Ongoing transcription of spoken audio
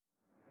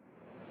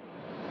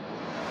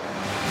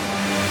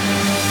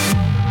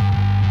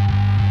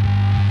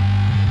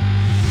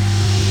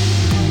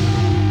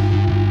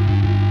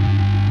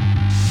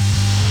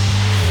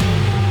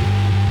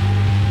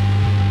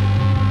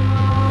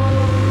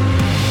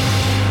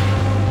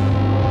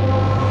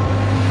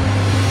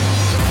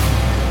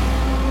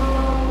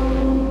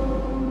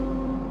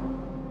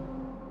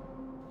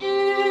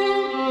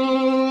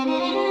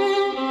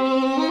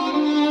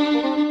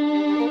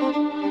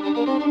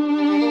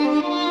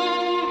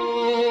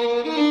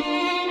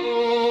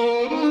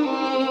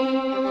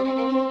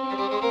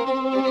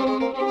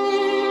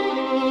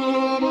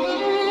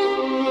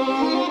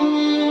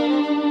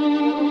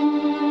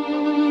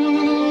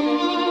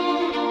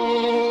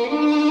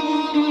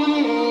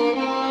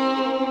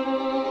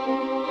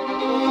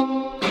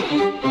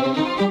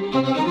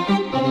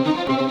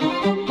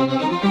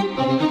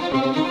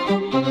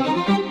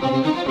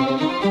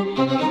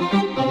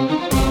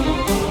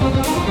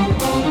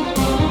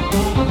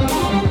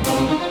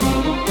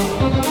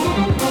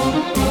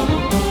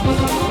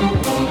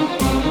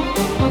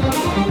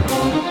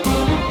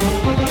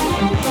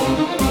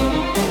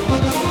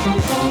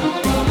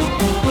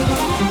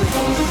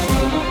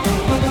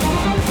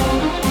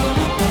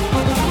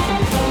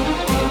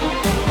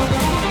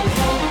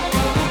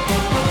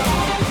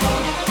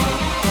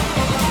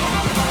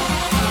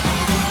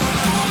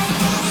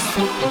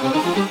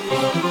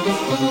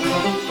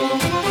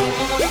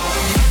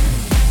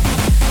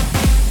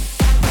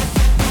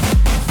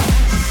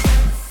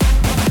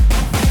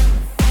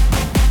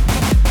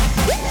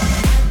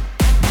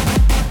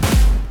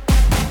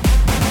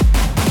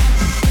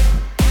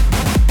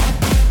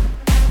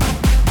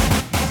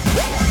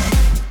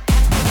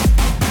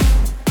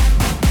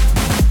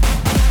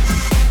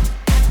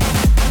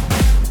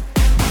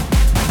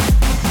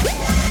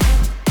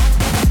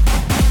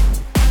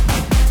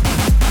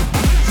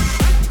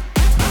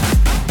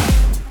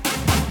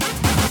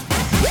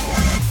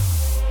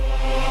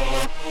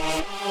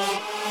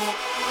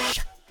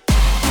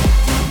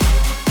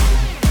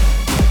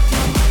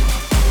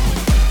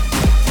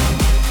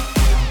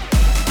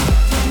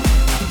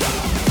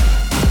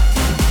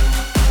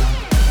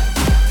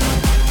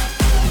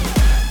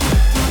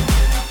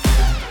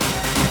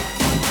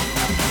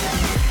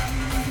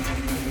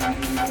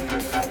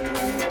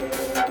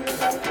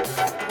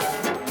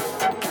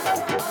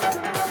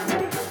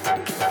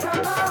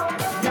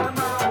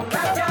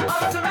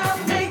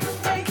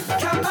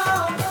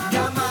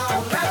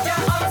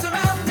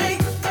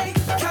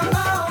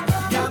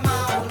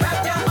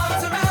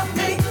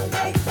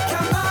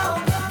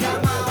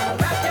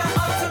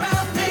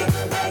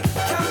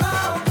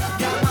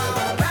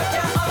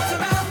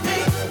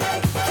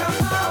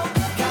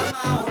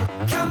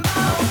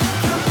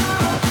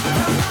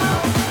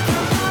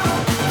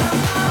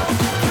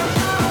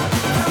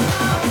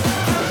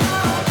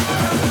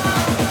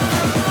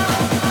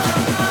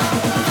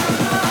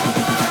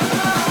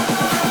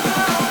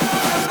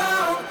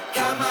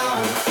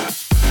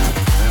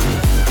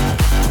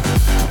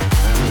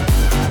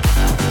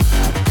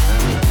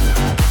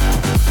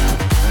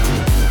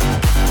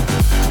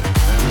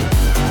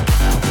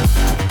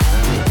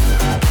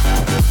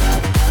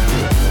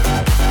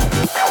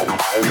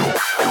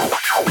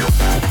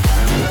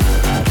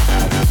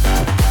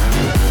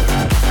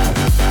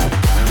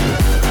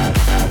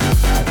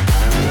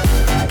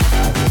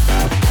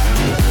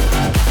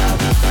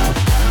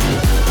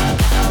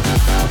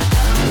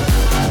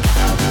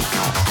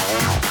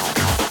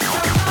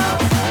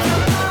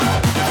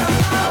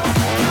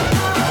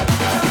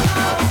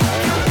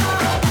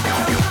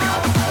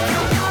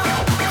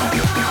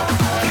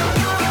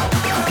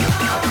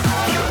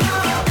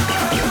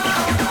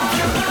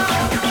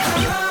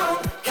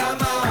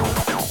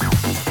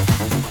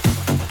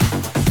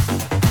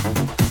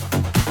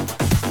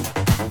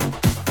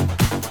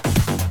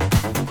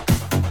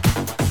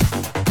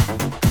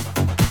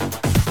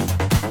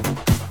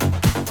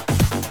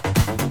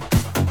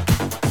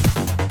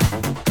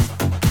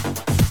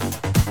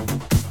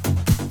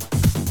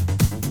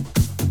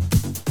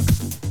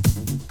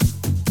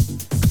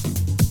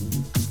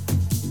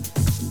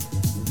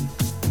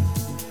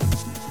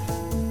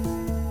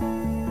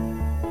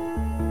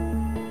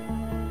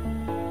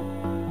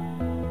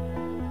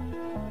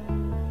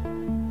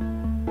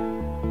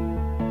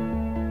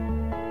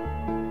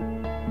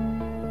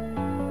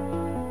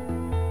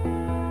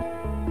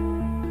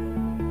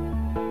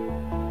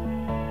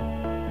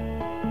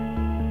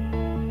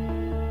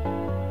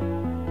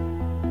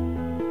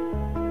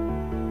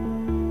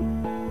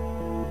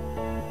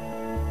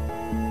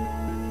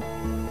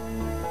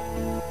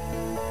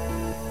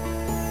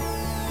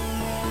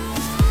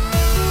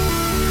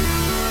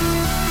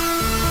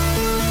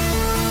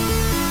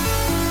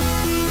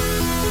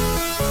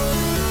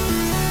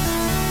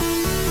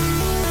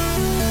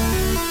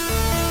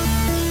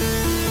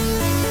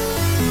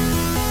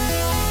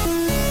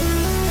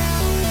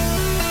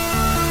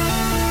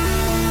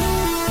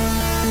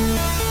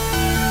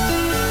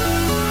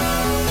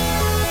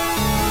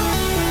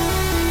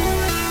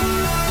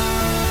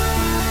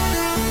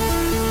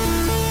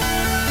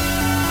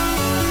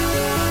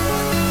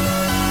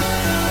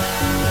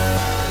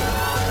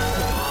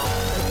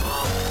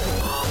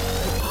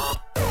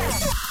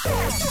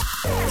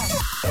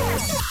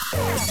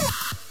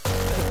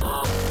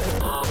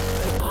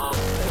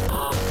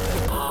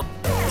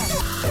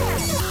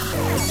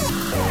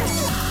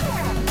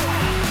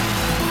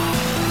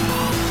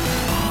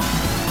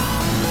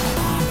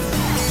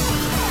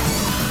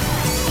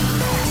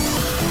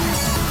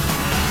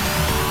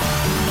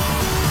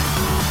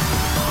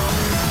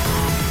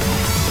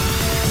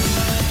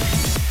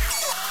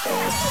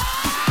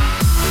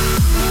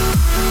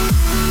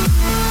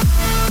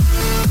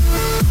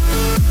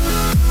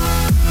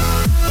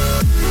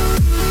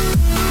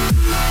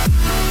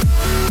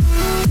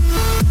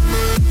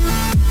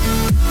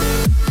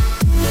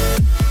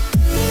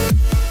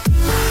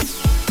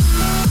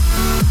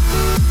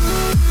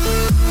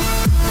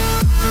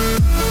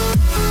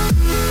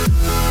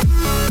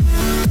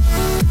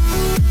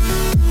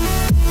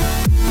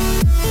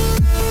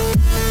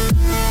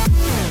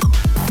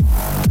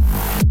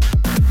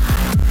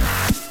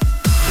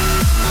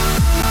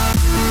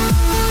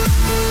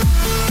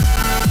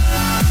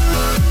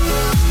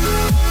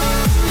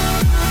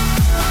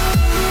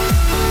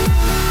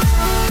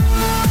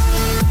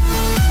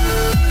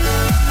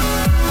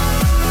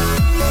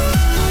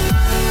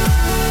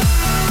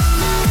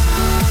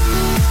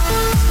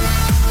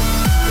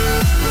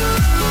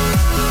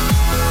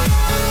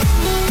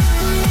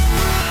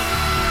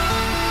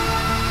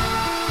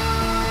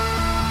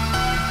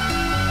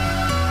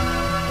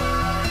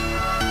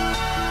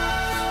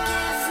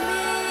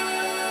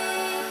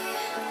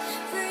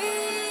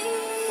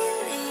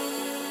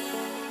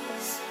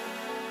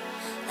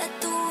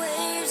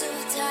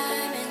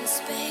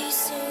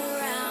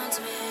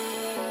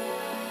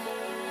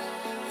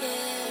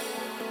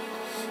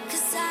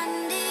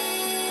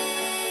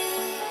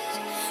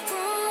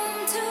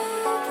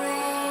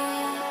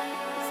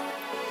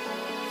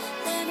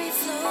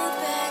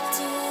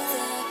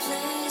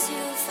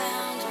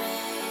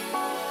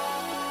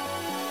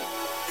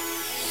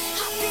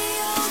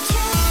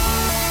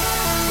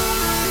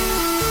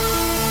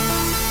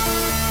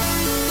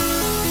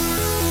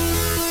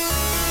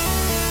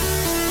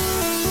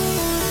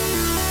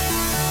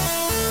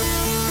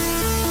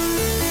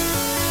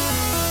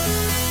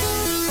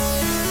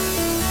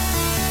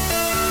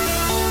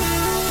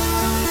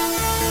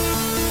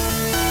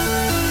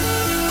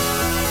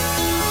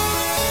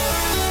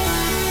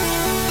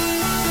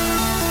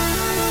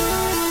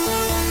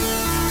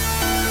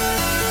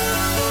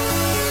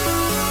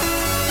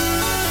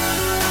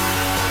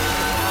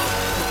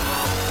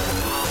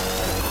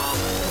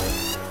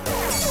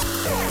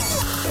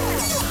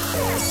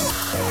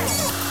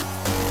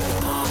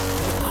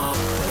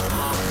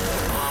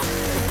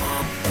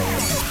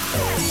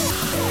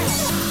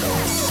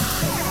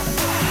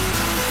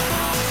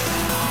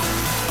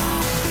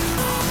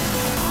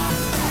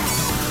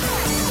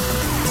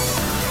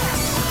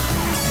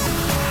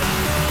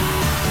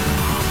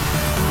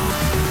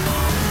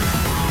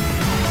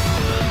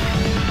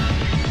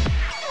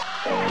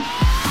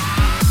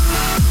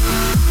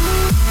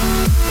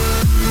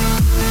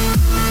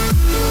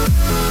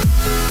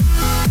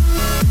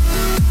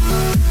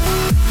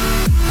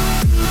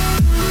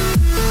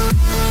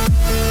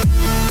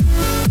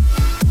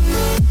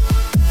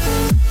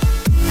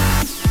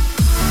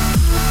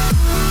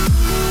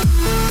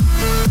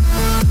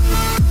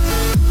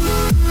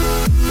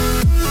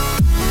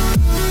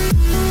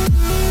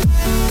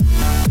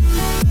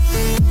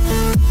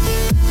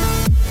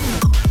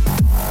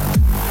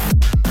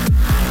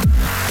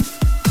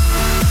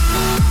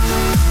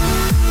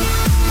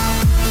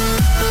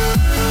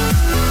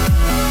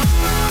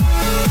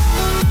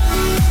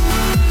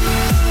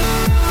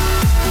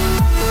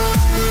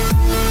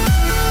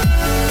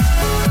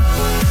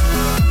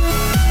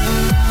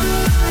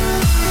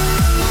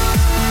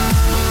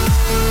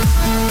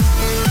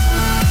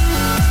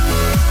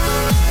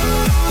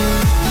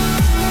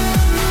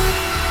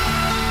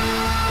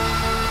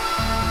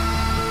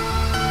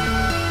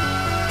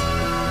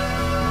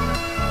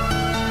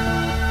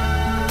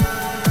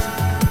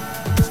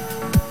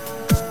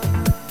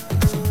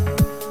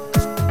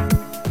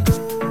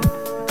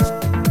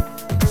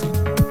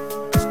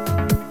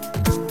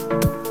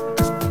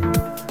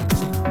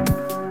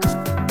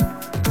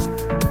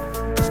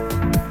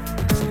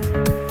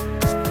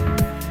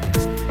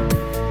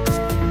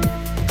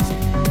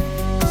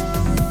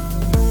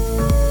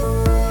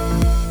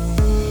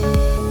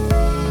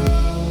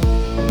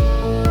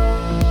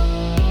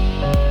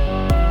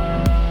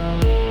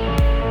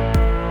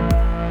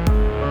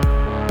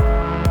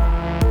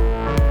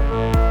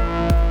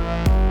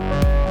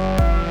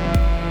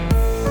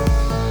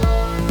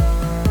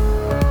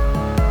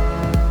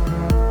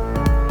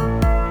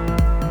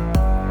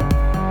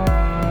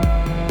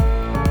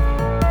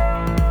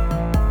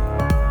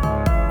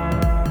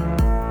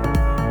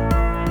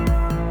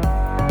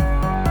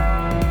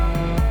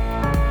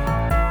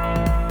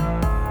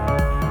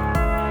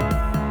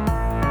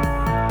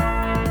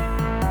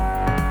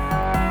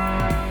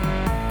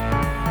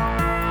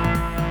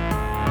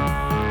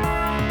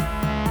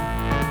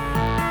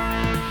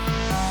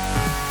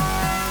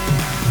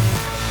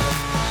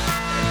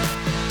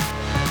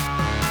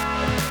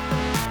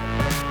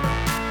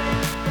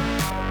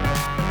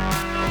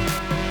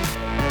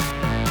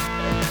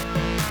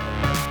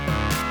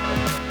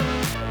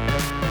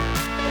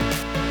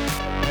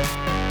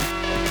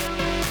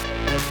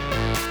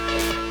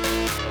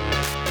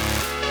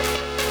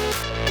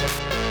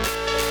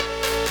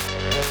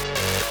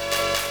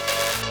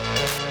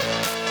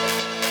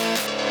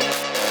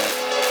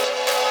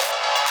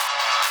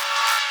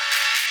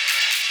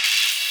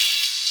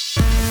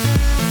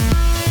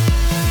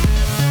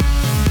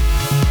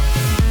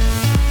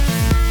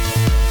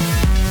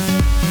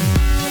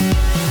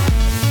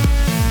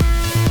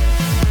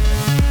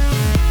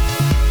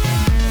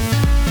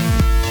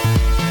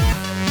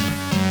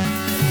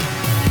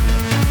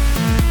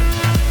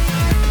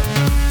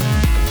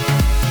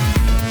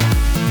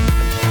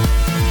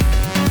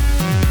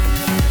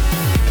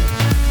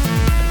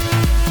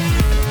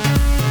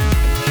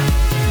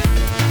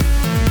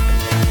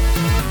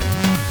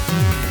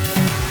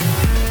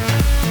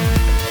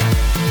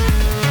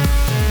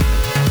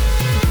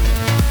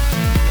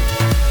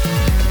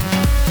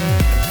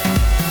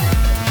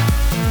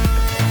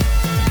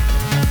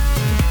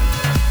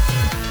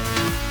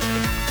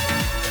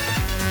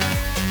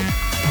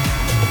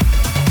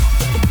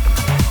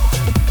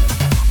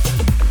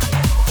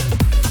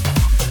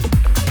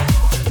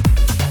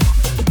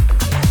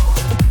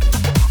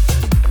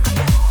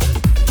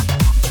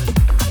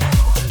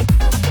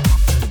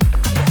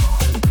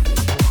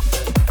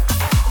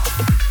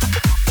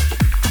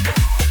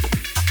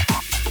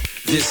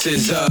This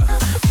is a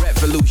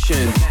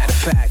revolution, matter of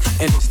fact,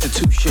 an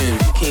institution.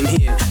 Came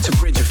here to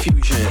bridge a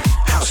fusion.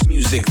 House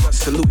music, the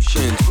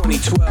solution.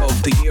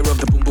 2012, the year of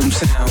the boom boom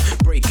sound.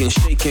 Breaking,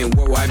 shaking,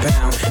 worldwide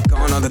bound.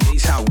 Gone are the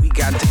days how we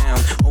got down.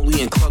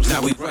 Only in clubs,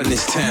 now we run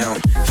this town.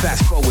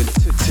 Fast forward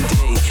to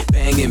today,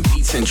 banging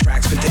beats and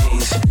tracks for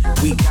days.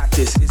 We got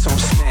this, it's on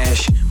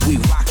smash. We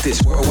rock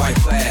this worldwide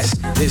class.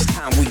 This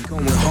time we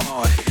going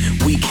hard.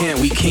 We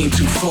came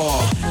too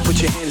far.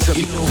 Put your hands up,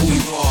 you know who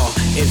you are.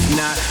 If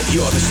not,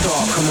 you're the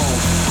star, come on.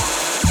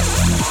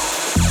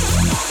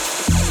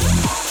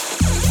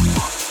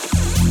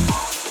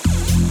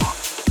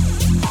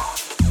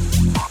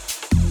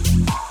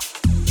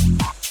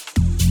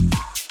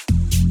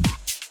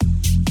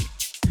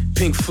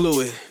 Pink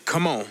Fluid,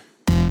 come on.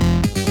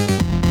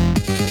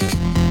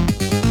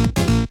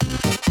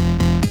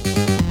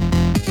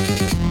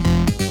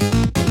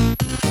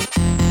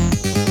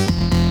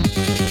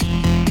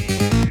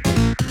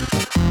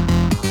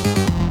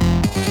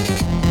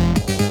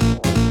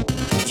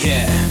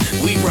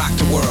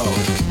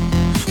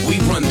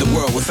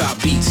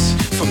 Without beats,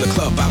 from the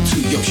club out to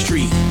your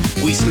street,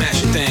 we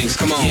smashing things,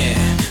 come on. Yeah,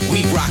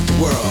 we rock the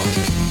world.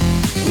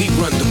 We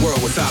run the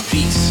world without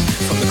beats,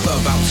 from the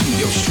club out to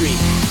your street,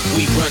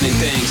 we running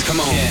things, come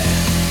on. Yeah,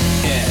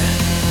 yeah,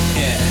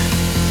 yeah,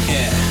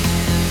 yeah,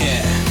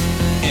 yeah,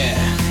 yeah,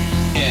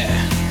 yeah,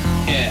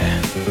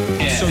 yeah,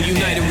 yeah. So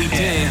united we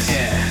dance.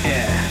 Yeah,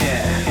 yeah,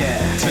 yeah,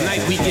 yeah.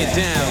 Tonight we get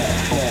down.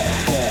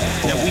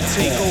 Now we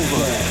take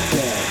over,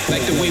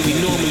 like the way we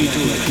normally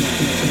do it,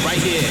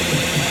 right here.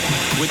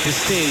 With this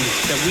thing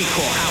that we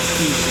call house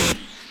music.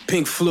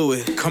 Pink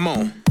Fluid, come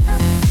on.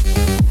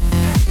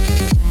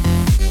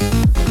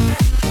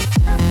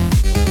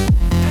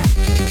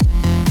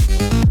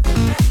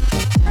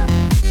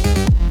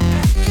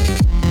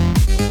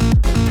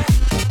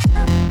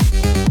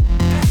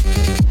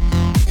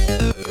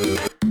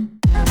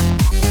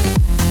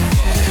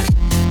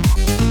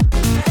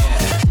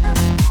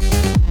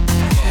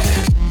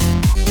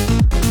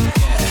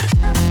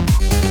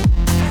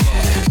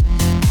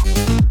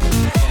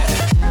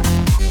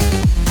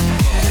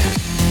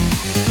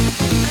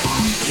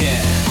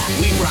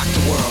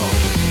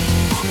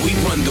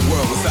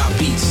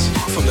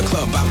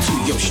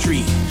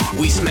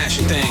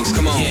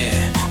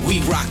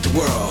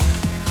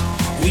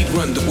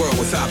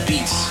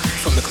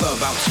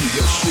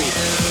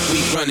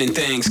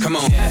 Things, come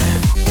on. Yeah.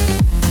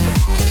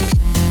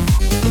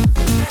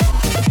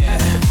 Yeah.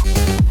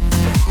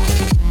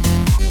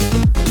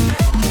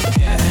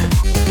 Yeah.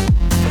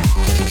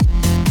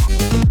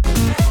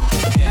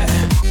 Yeah.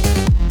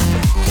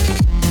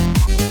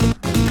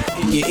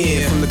 In your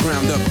ear, from the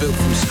ground up, built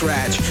from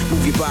scratch.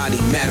 Move your body,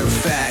 matter of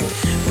fact.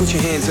 Put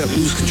your hands up,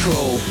 lose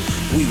control.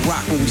 We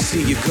rock when we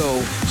see you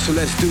go. So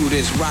let's do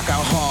this, rock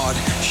out hard.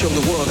 Show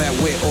the world that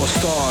we're all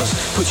stars.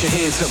 Put your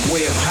hands up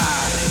way up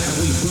high. And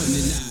we run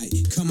tonight.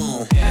 Come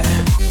on. Yeah.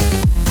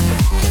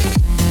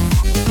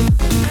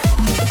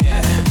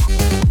 Yeah.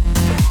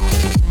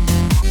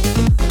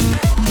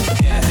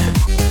 Yeah.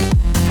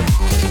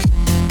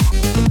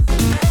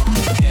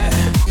 Yeah.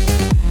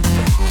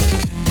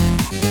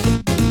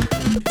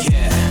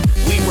 Yeah.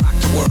 We rock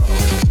the world.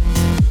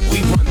 We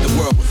run the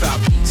world without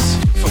beats.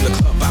 From the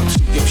club out to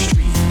your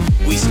street,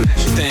 we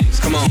smashing things.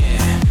 Come on.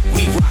 Yeah.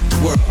 We rock the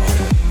world.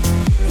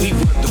 We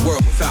run the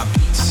world without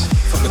beats.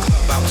 From the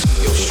club out to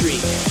your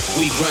street,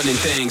 we running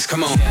things,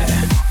 come on. Yeah.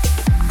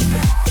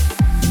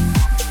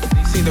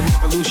 They say the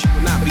revolution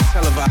will not be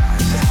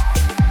televised.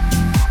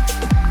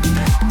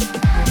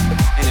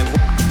 And it won't.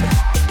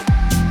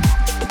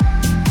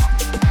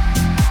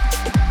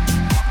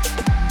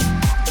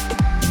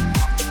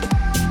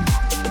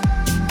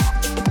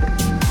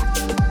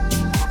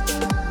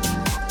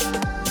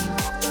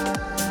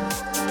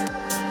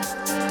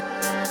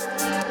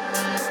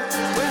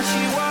 When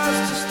she was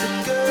just a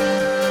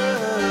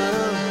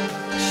girl,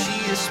 she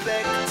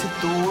expected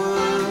the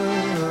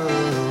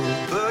world,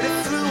 but it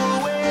flew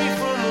away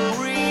from her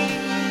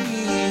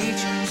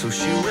reach. So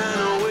she ran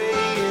away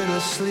in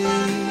her sleep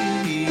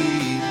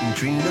and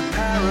dreamed of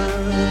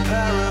paradise,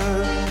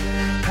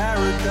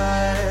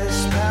 paradise,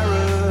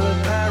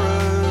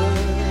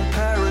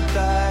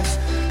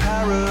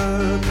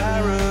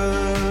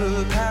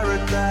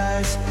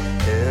 paradise.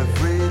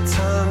 Every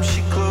time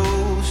she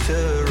closed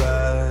her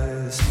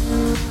eyes.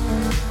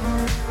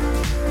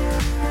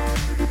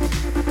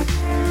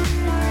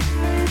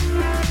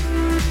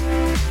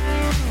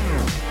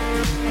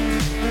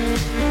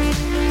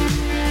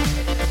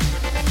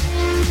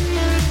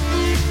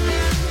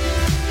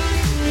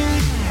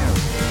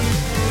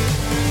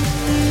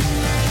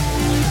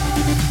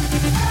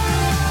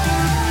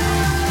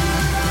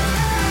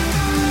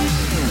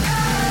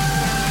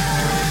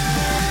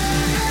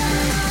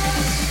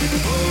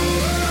 Oh,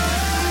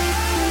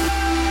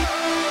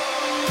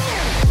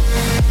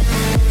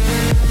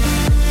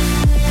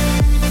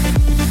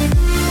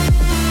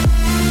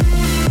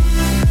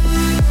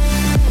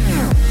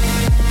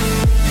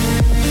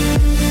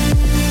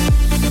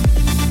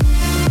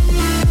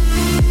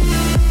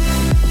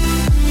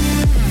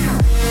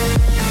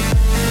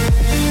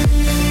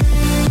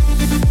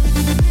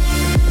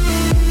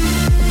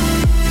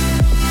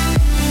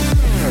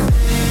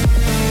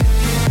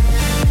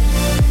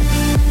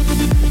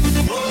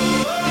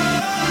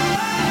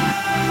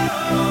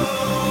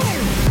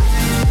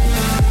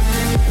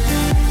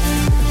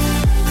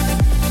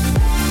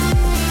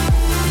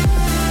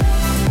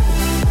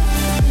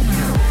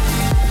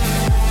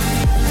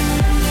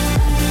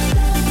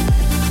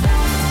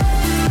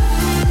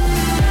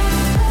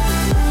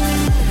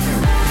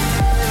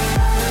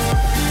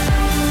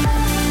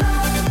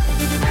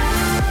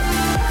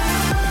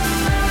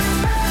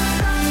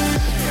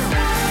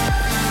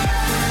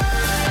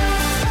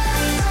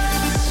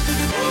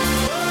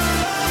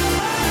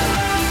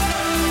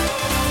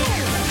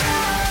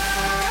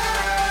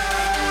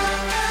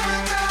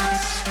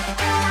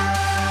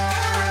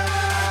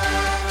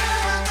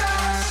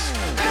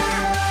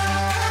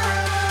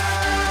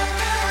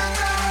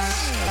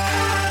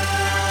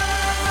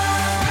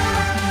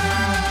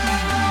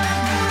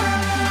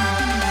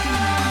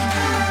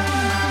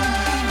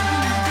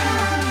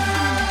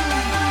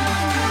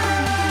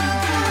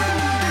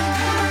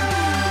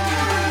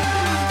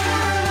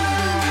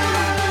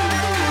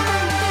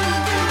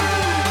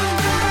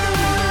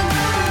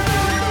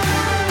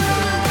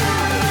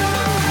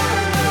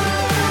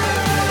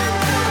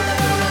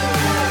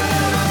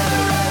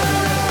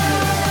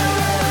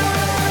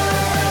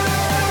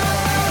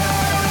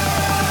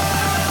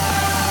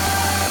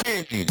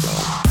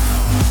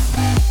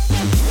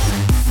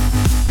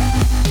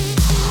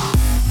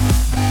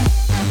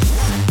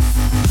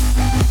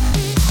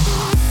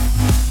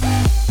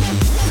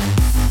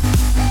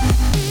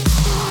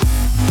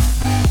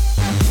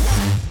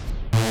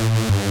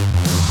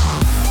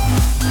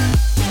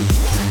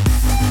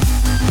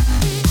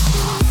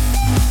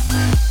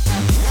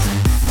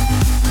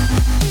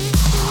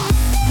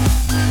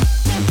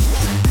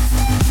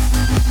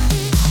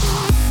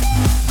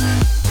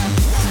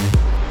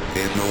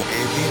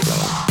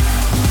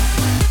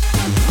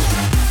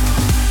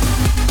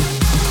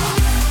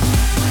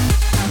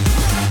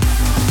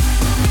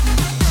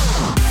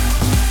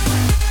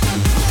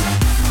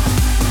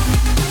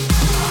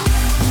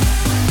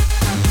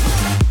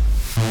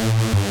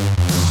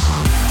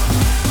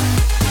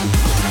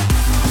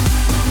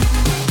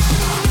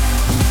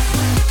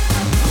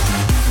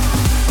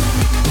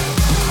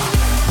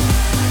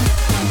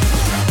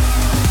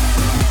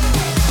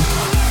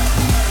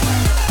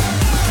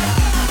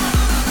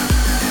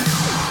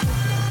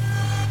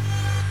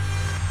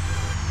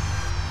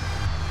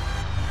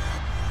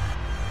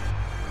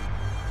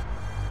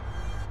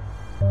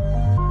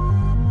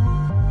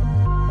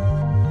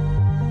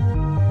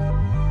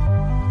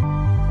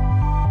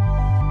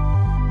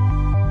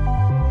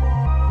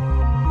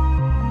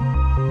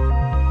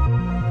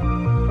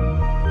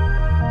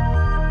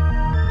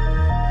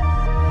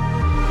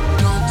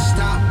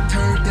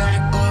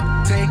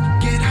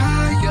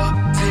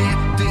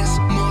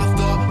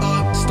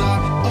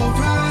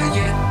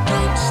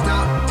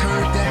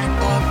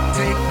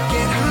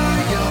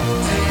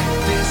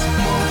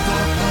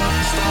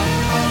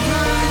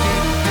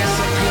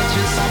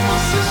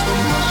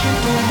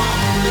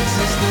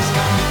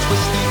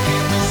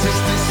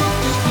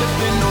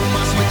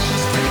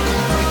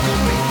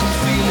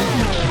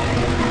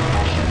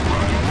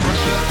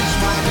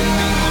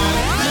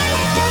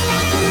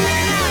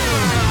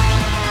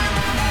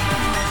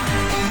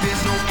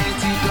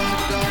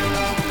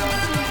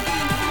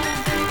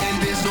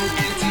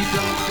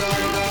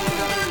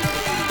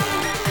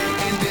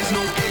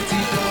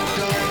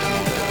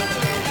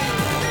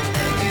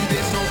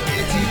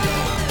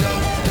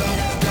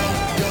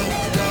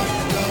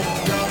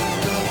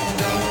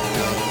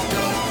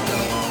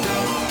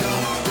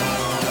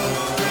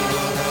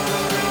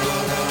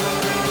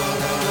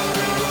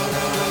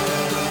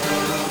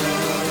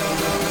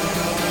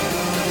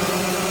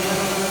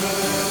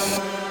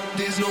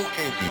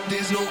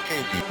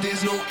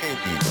 There's no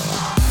empty.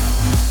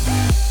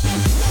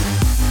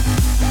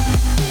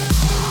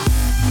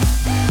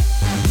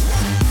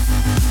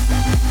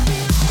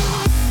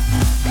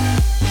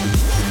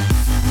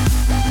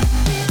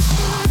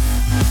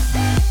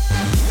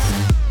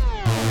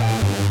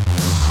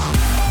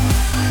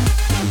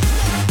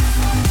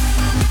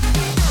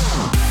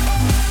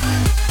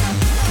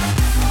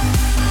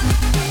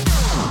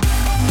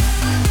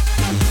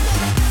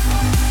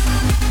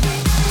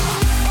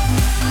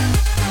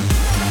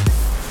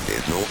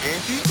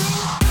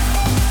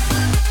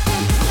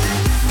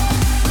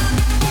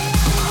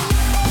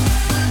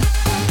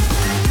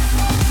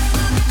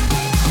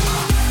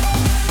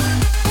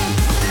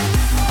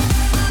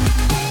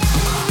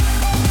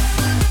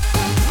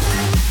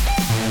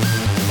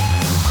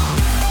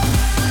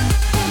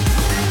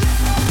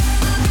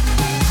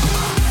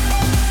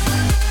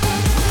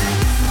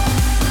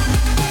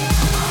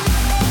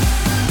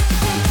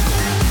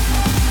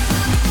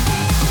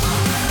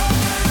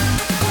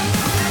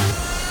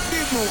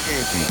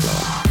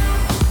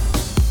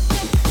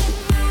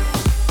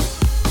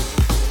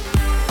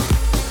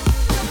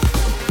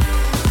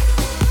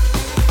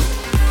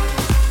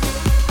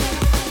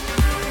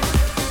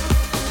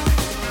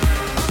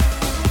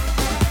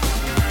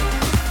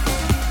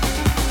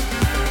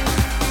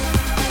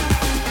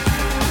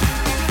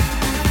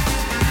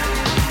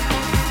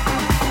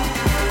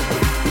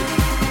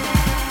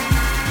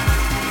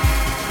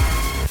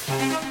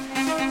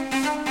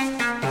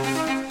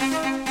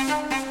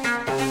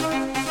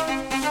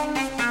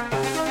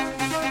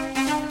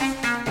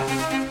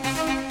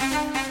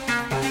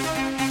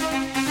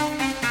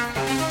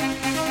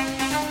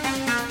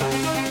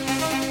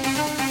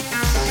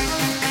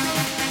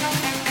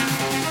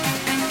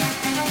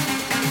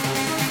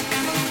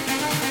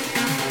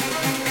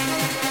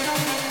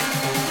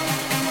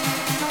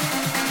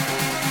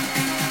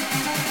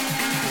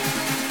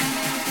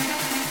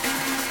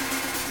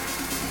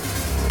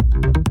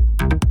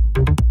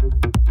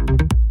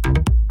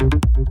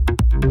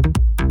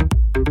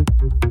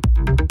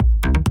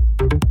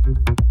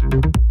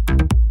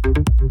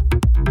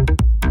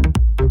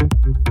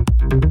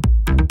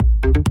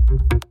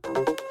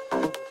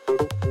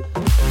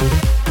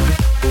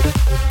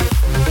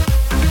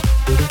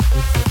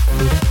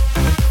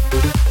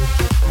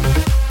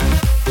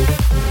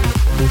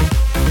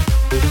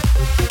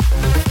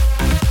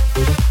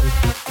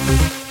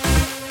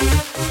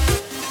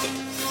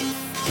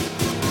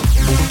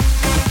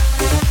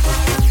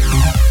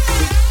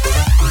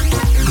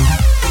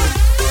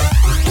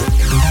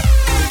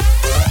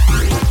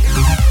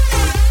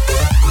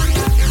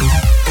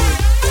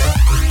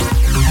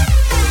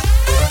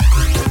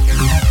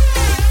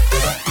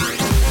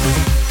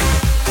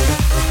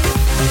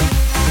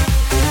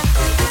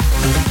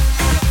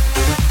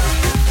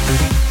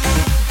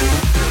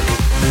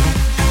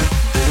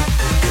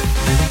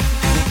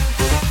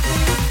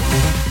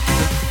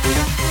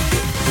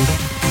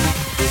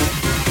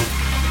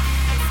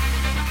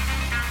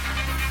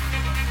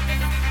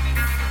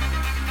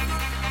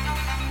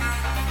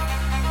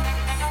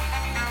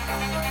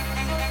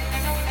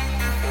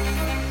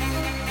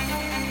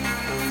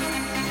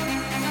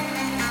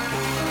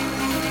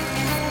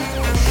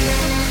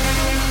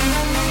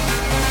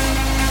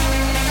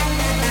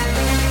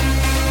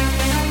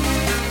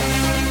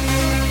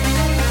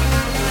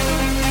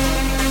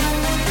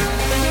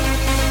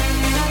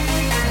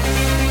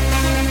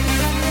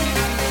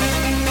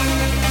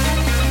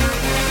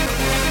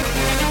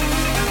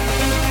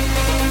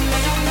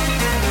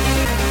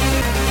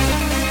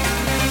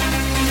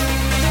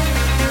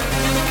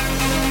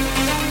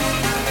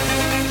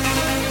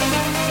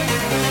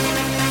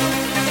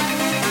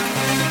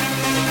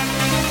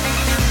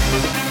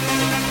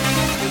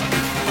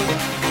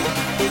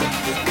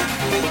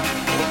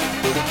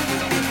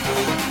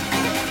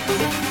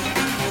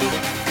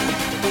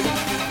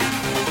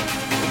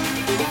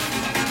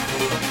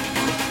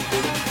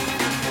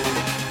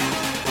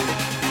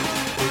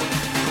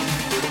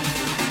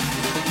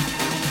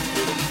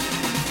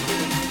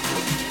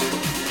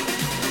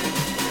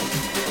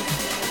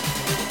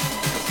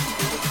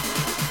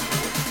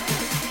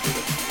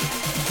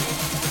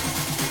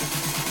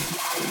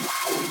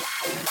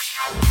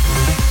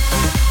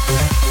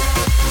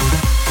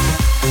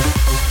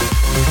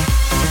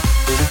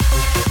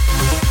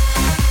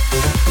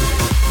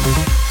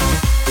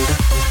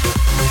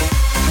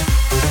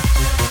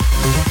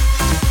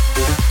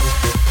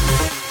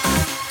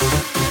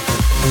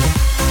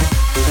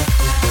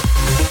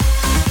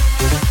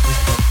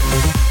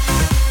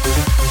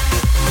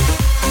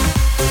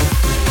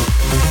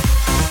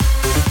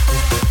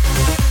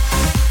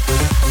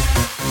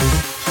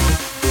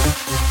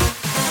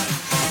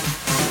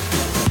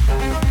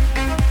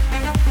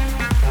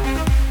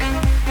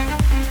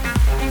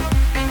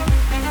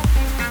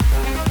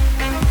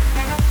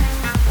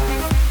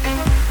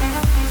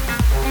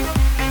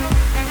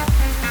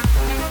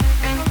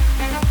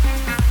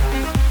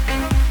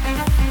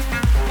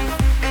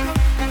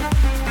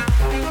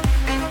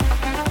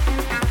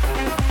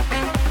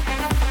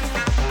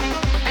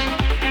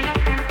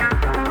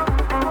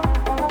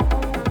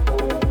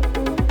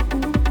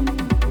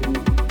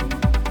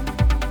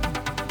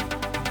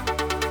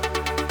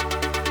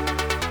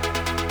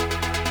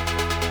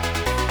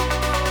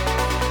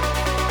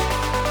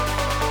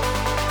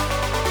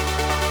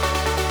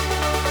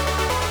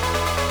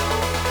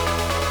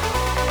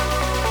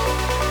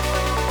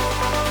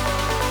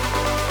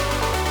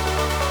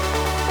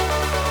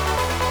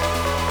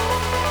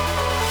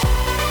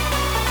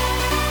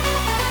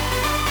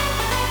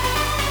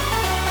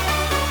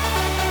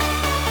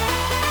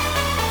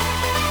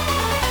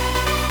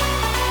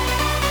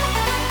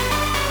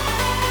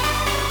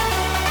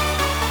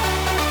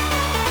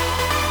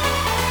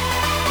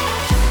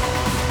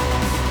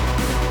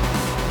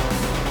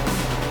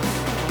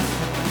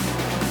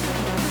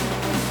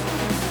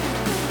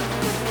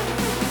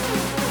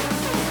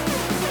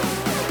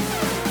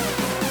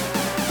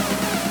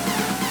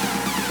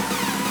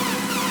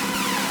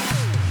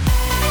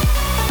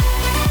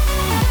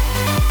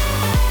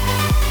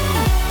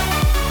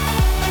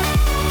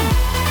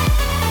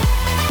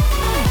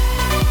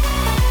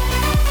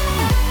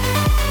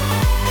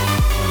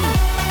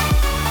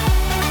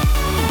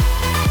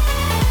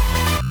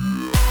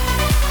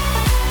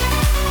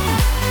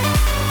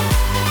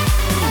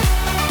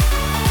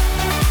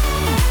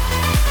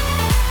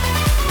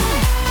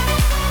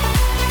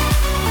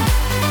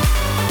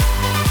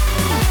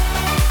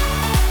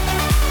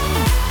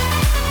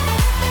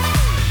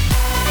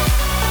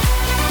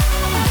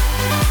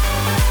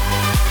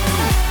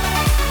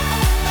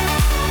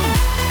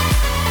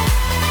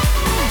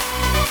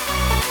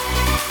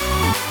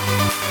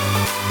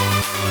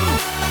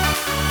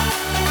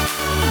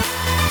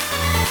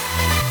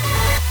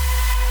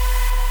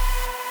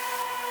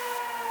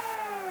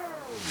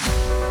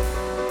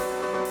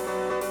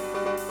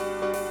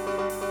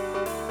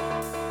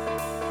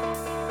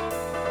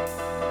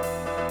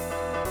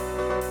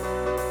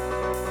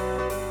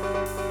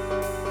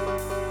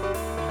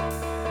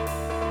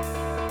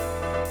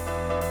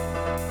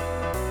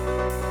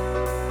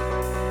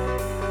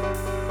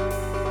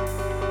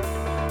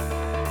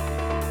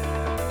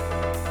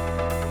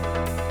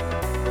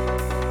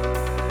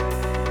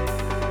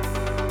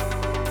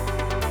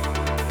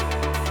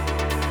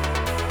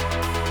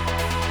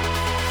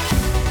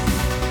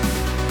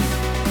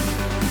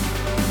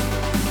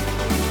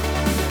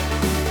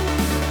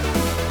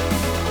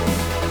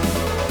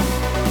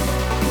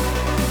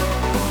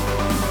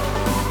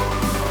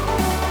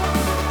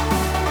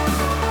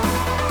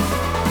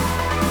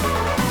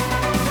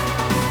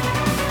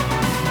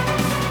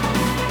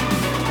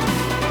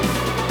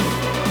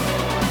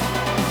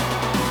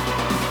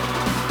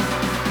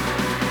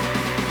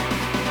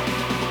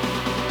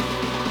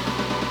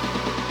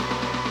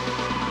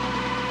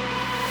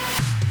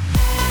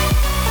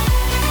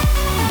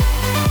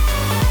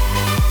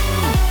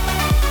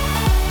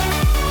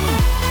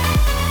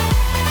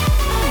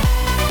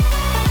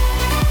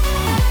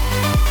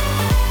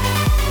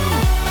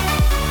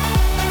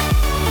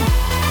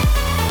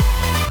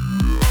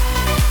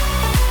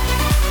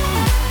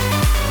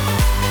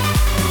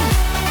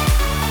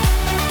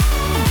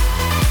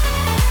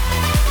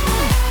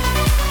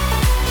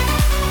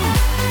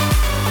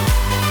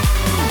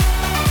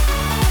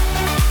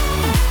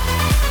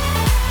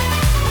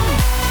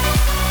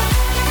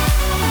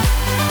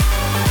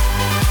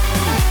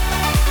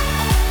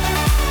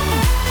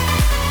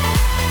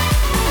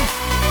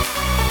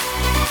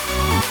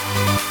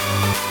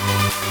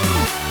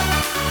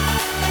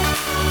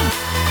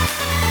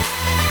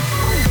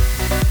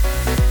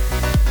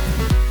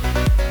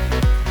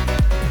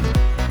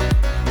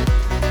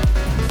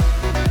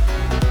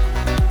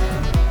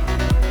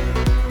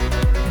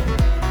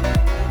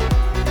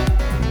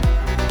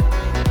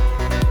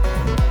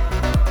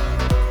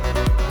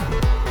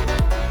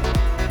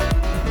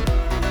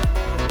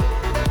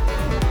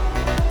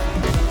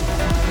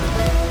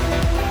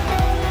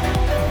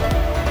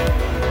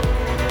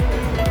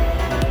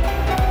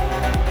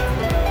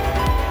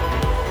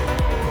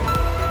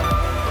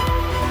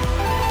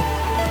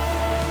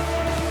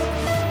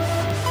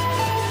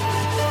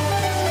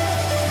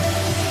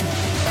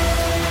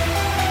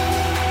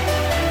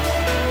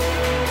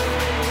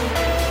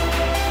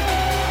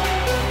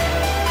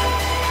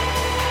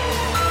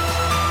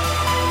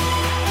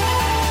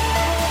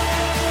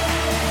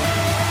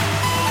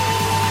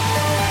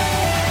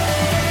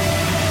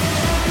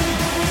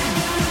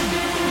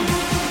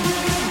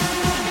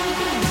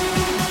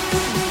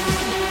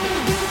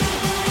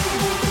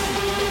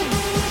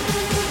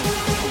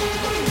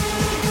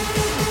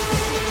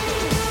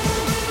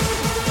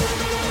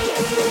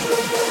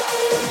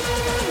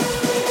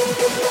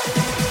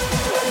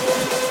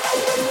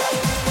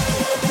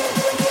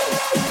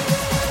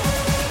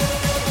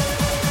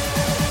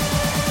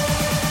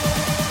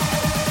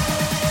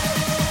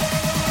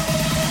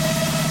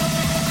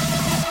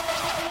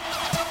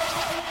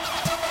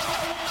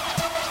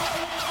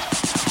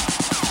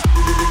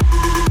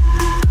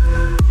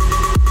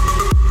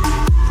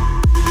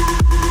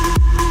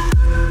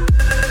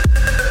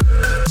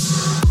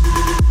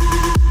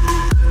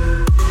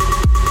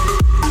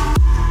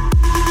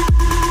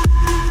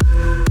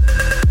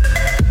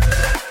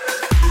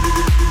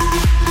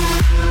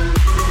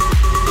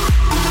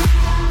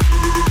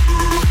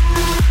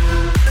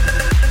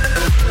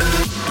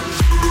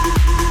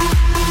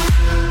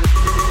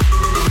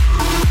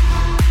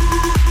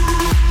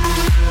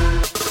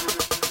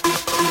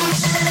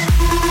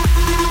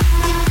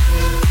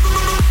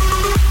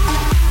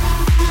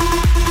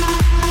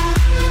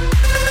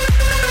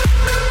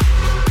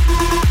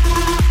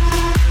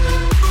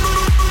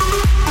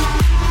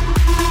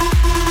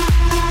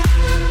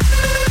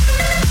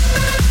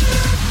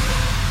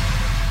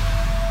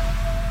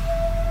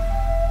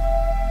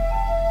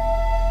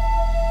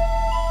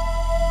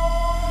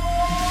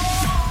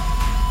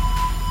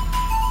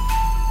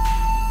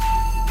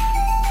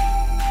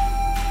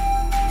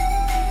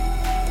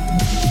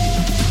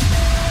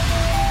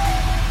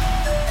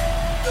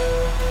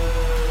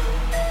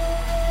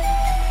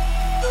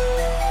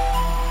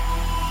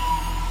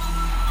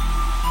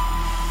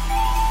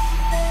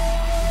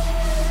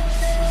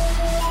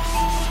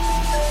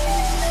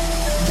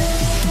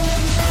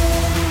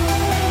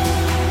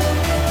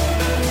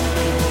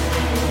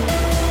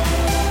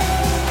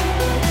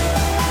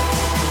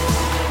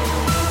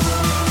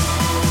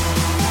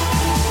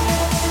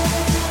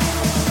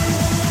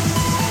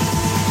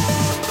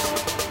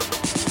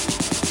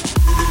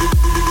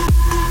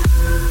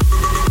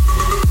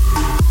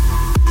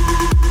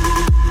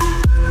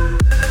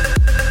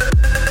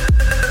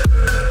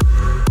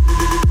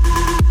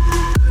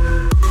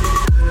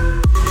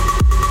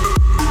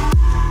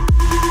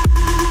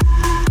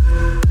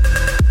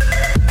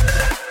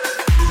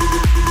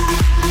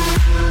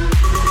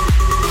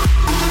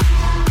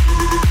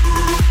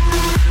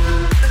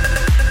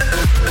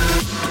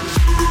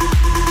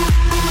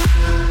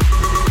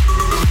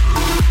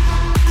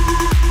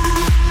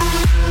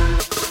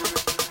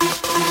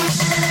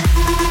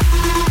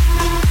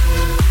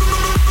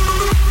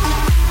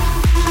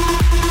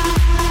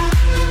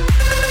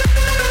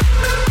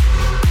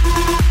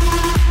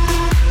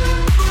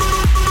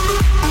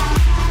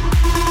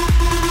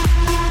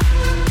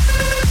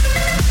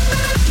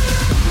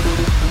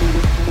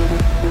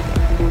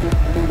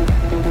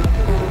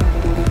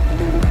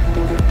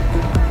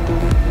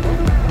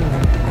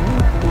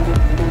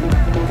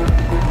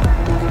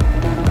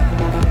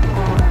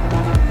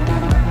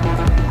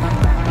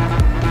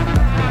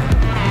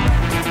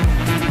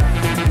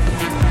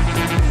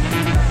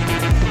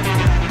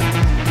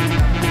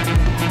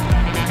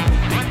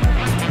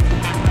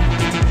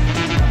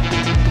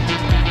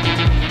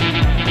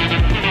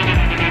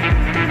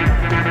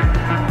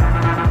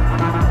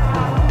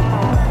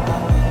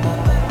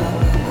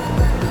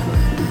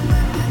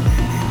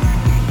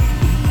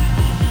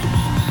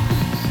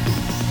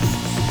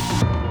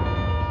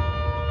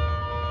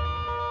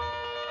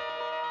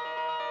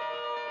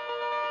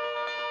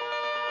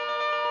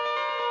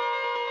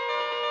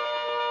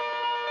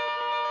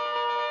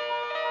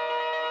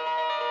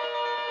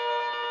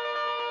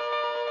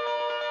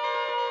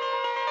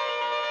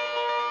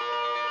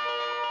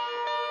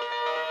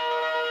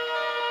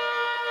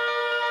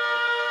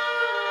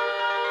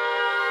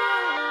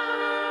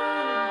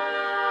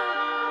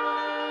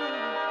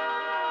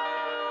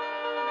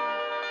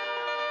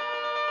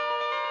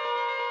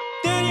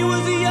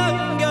 was a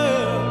young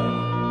girl,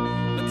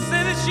 but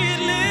said that she had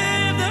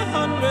lived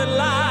 100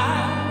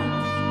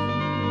 lives.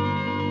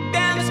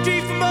 Down the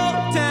street from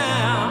Old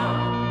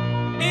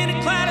Town, in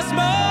a cloud of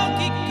smoke,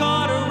 he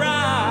caught her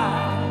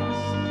eyes.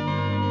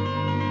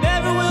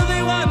 Never will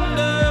they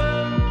wonder,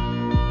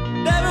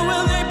 never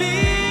will they be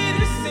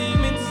the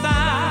same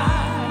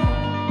inside.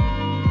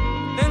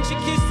 Then she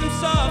kissed him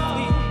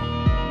softly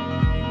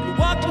and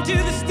walked into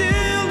the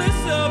stillness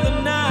of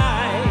the night.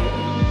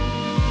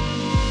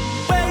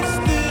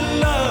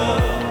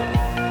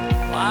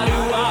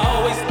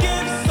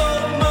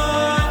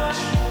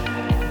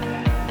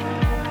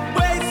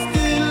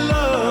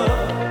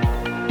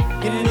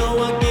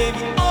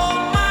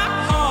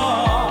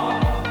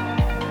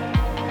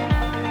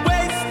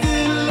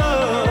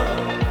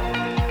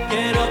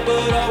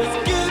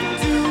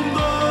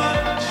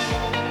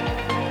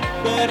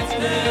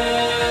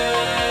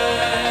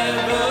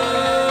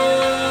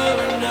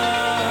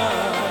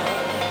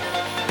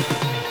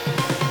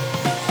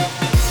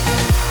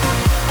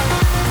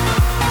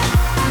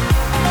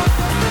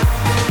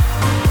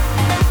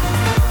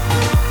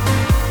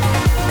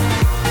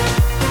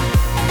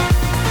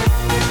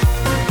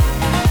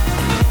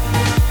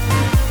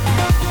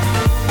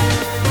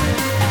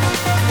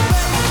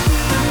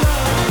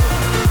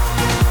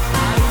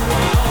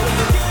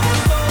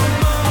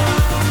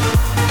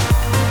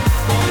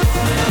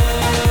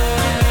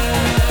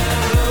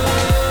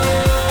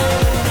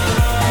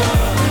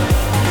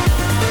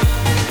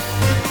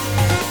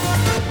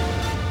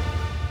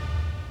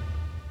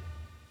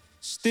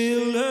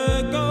 Still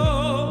her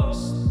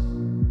ghost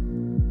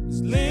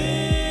is lingering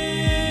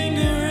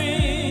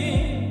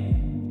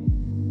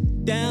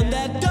down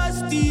that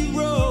dusty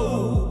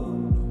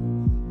road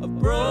of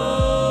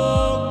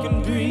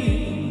broken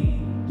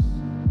dreams.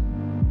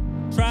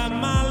 Try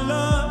my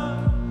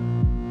luck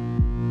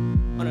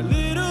on a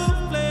little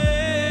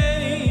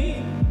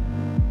flame.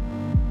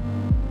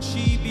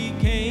 She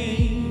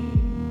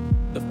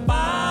became the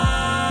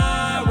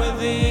fire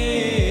within.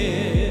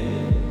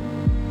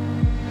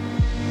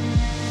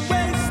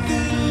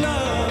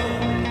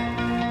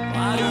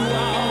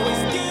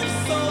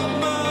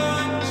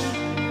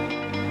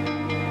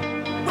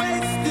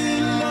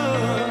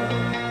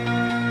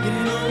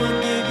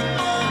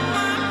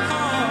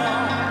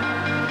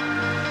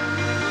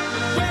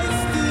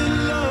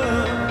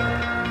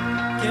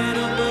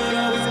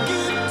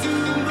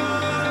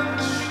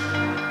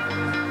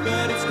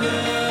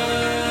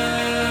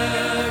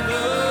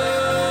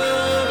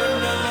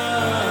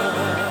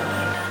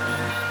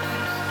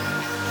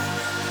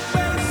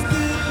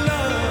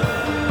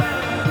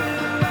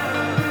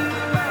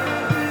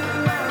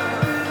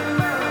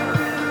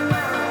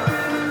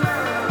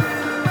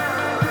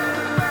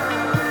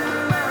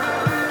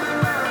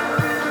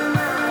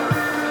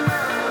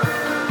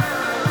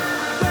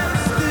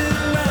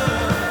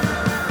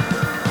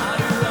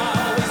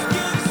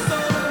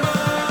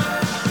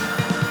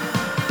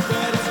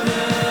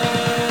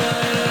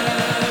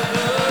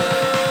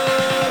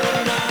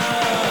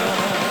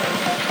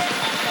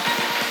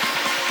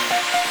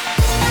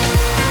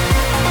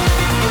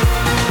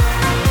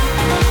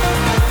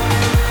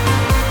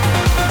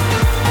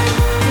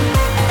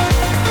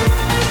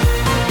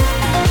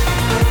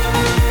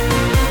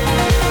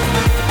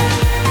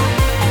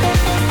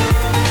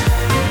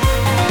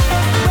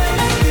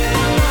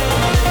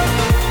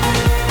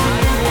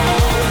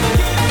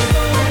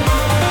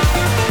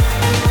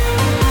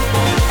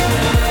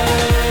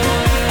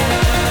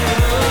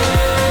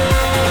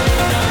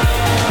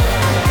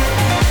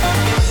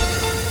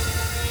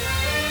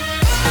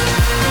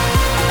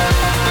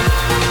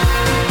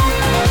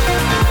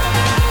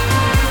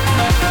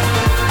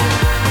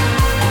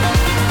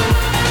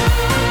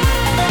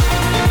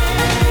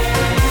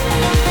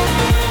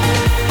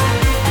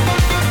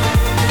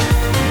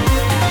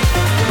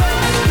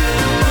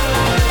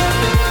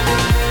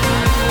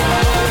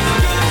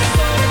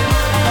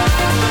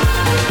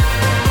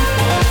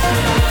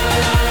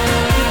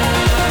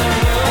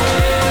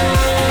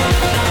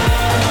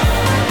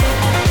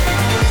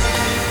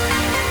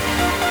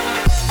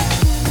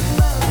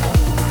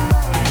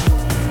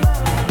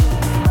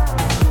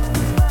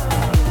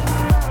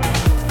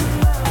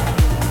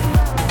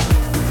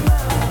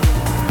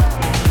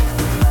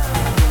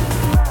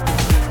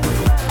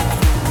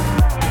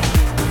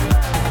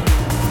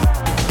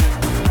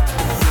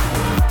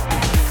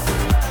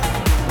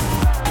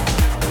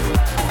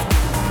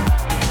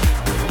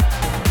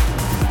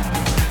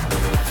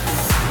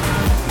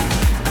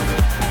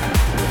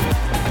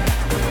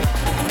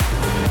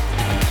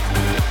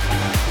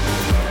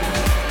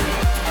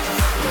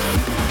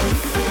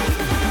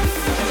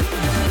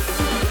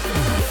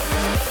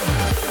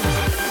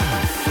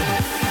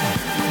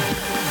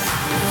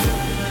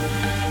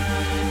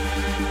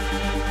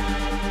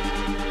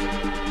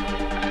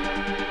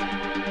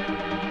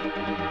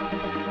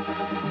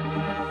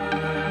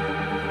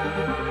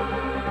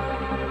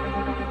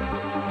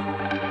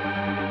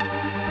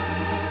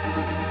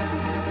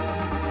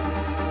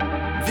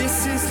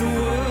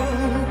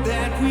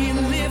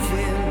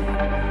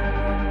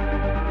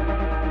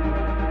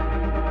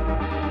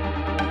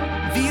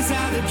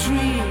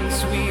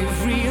 dreams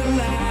we've realized.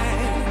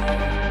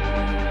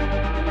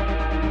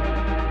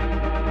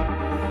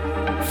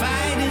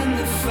 Fighting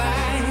the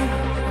fight,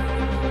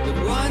 but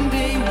one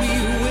day we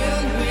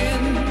will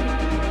win.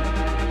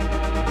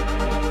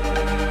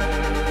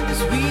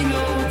 'Cause we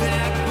know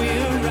that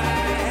we're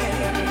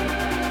right.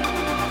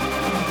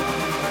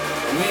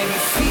 When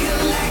you feel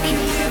like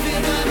you're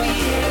living on the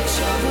edge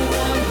of a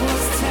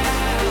one-horse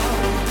town,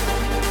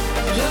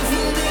 love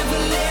will never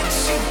let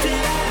you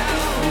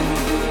down.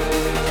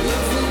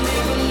 Love will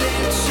never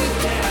let you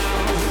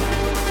down.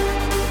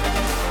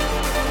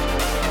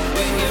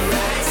 When your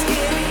eyes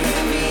get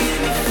heavy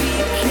and your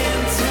feet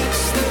can't touch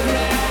the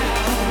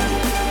ground,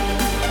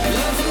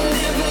 love will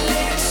never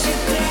let you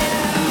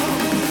down.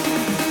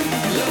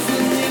 Love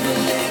will never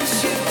let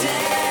you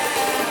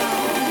down.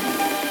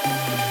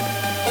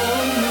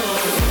 Oh no.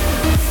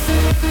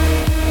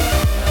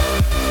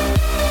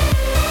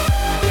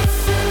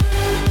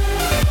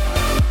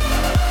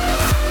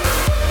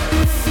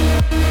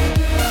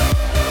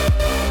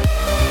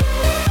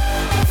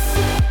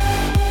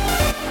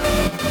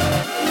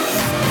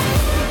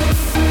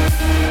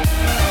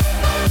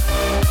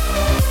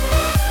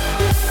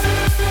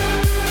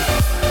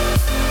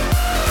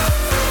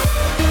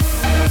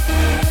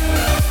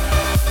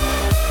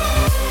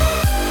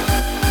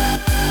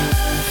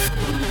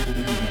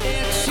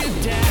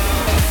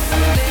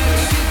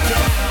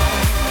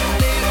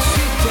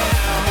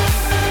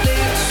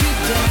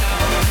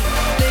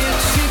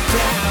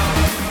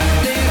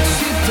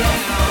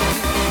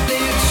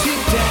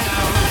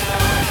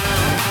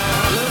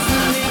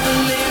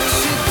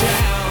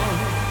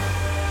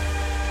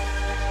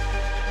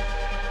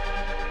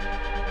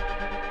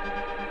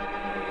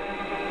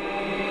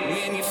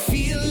 When you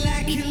feel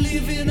like you're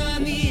living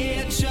on the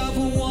edge of a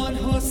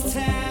one-horse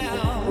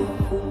town,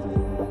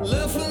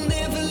 love will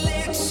never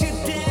let you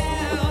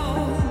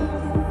down.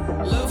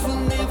 Love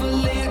will never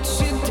let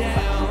you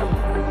down.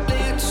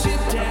 Let you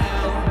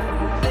down.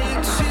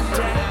 Let you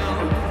down.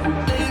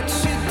 Let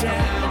you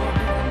down.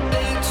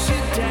 Let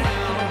you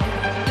down.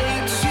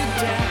 Let you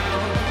down.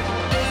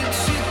 Let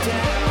you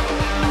down.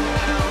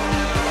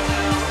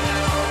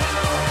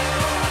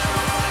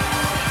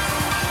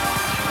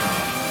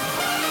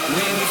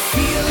 When you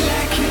feel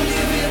like you're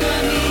living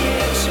on the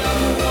edge of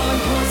a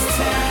one-horse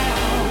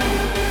town,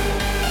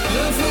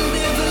 love will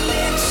never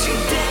let you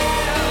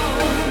down.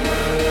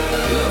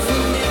 Love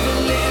will never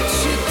let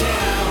you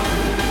down.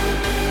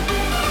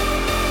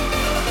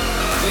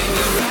 When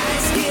your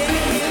eyes get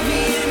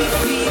heavy and your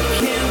feet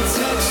can't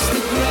touch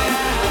the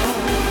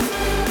ground,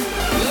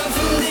 love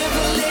will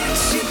never let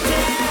you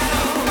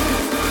down.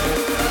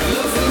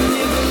 Love will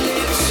never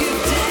let you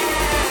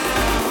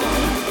down.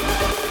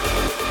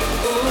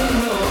 Oh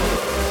no,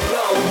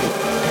 no.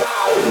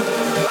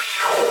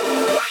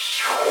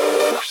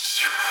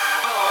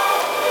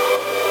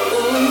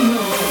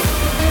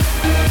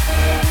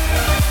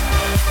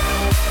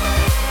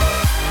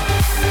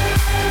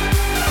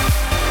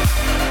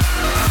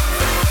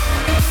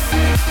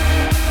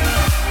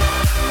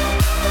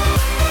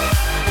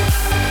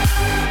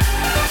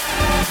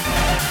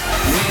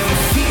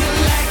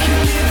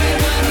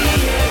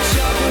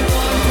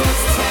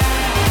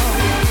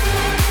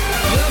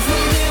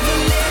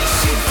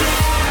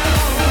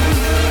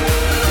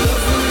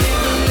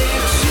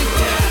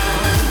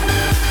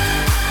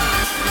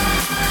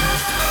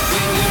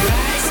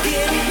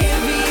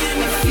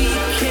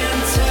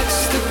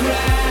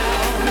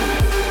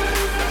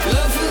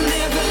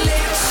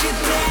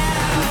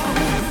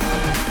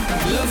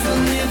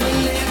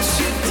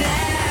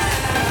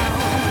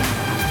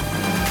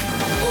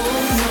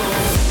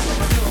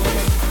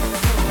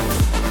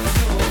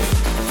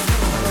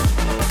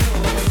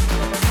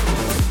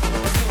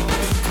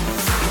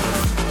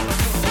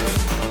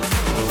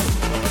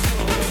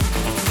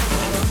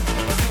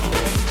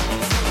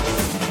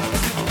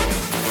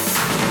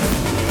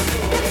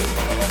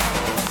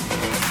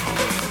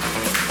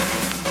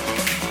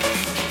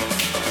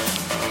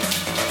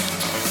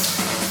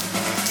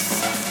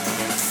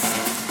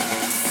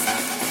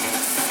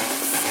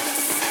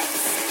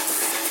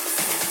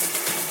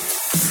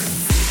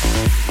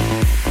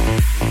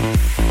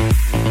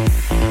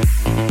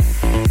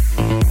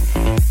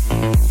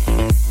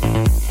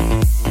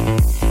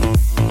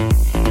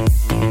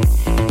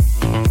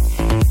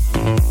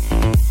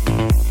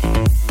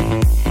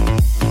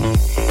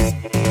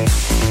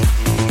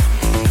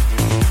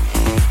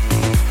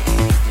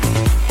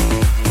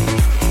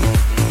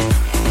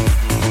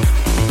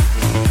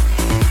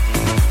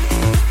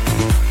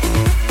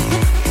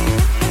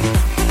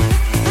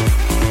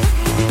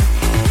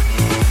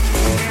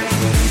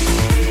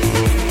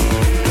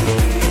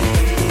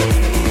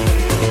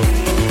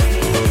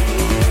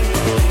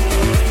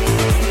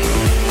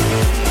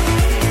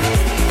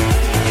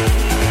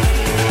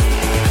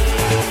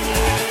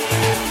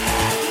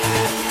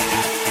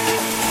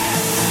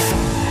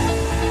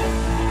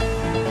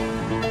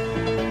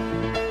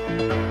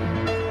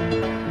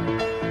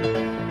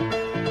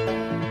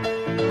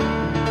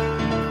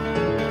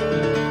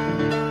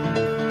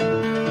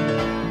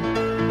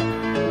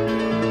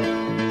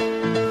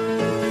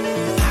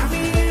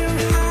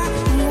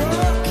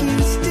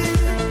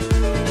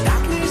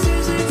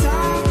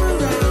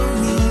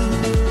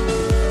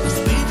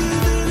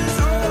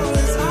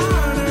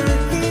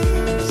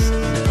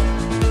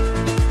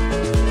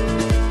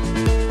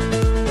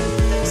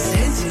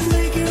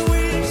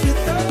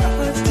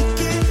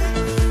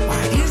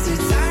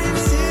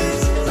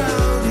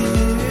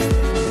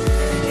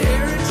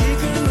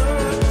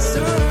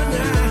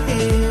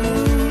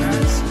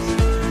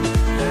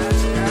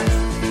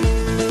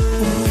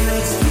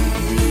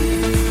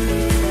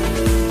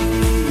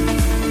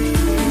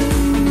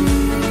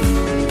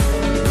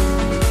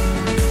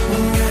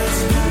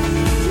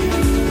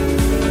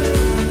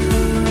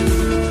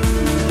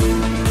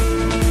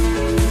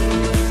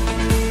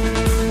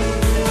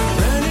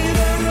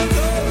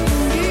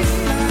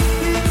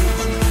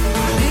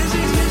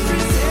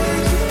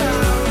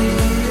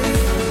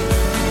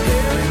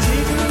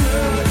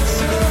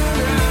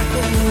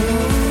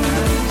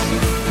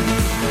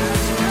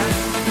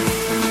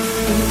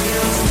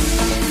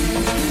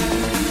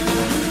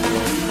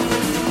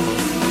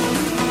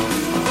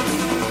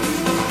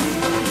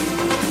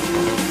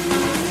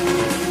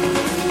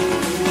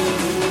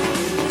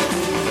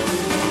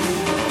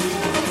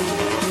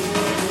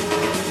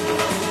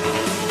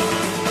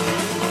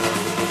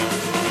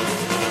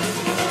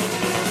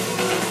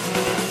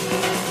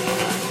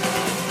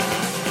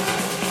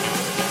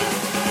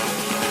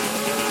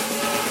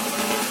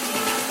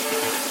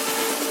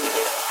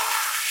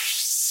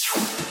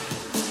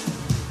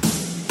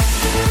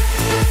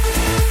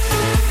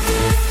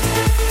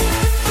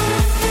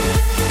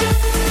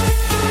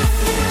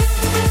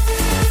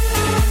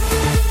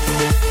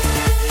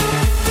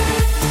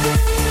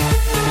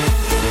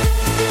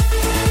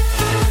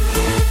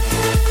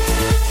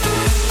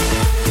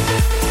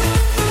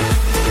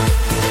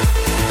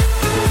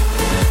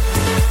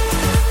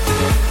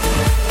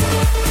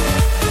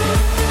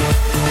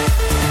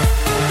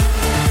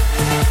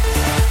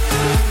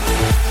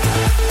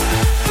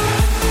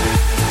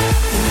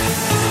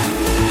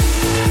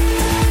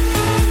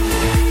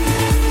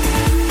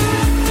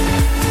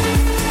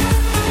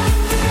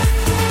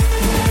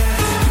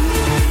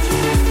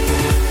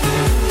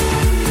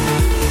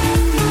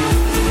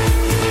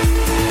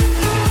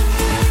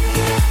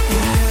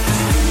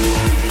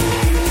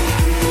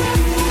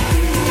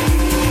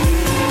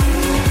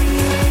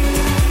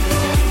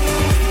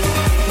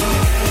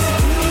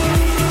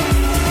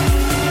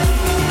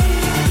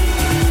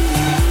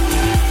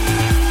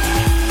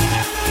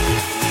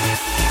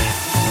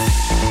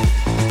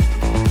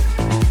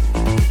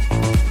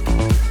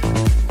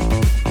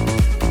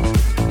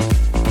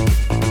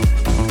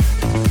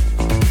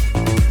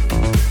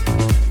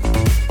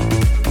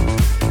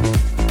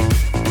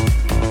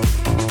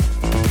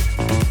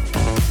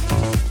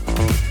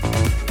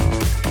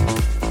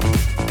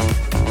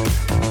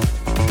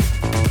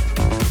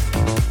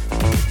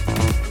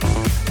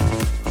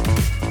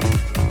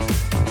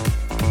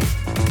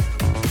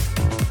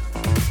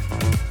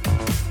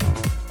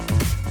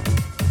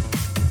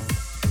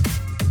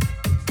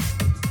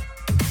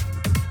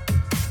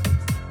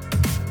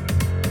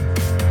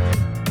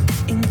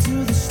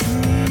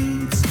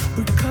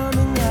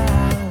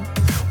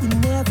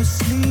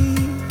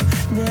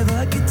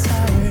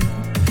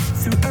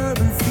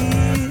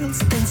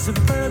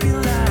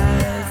 suburban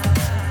life.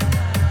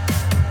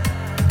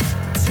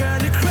 Turn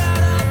the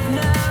crowd up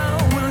now,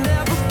 we'll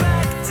never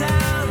back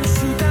down.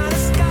 Shoot down the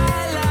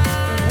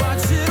skyline,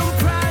 watch it on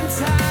prime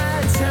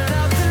time. Turn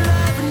up the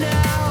love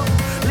now,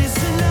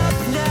 listen up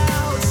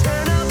now.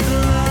 Turn up the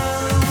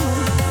love.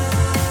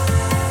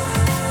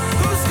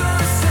 Who's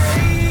gonna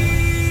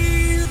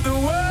save the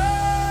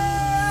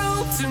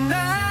world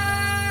tonight?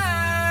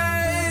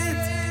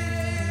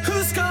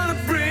 Who's gonna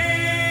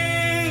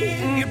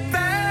bring it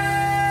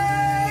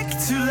back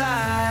to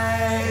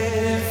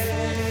life?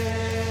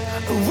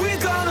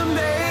 We're gonna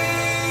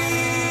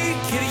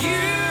make it,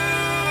 you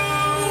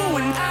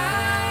and I.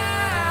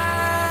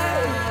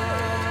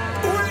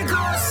 We're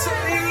gonna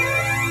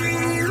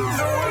save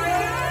the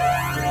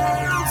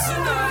world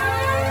tonight.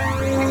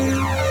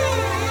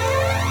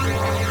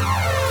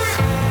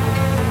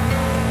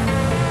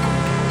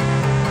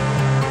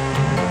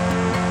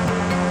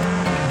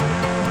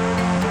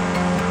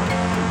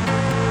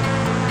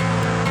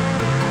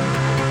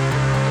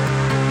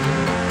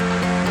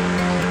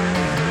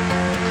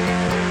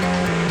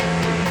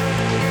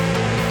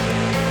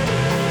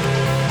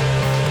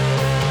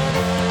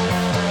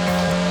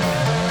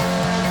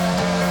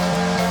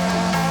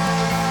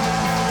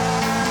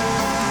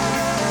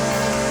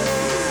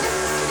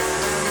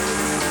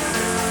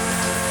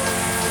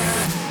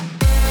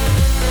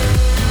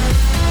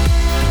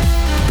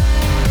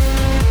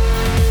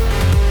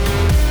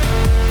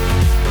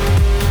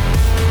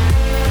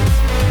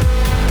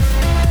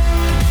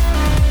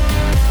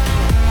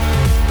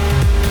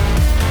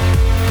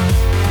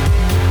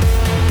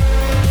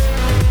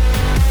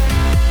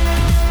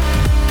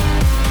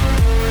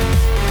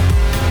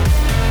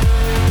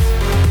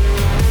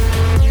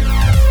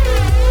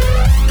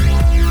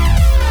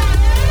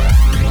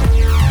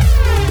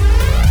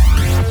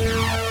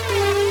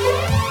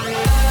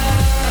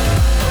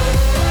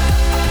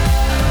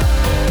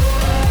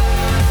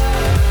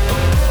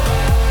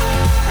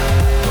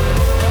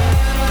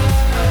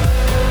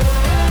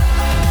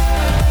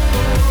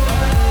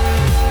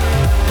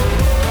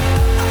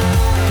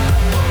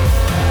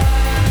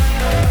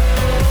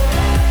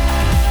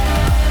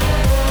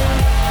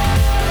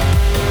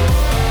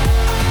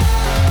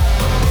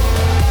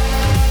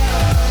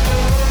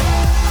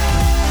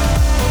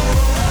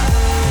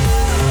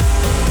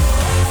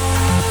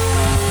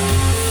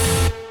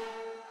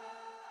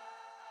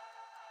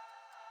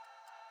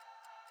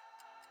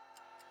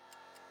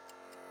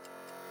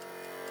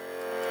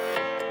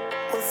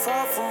 We're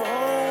far from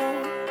home,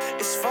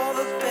 it's for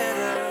the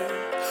better.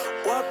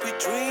 What we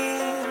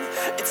dream,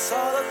 it's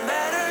all that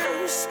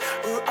matters.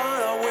 We're on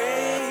our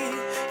way,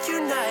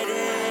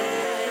 united.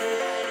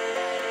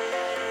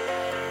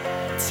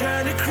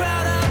 Turn the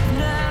crowd up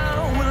now,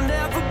 we'll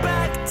never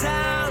back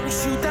down.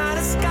 Shoot down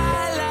the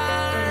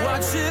skyline,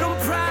 watch it on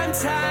prime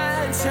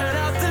time. Turn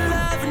up the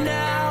love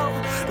now,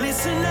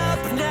 listen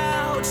up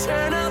now.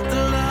 Turn up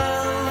the love.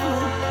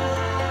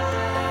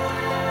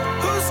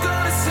 Who's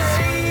gonna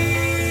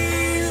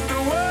save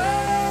the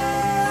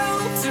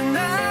world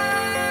tonight?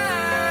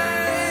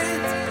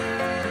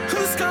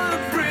 Who's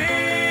gonna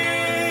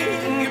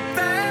bring it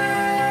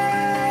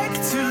back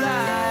to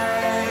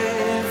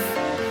life?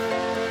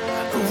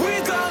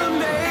 We're gonna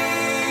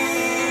make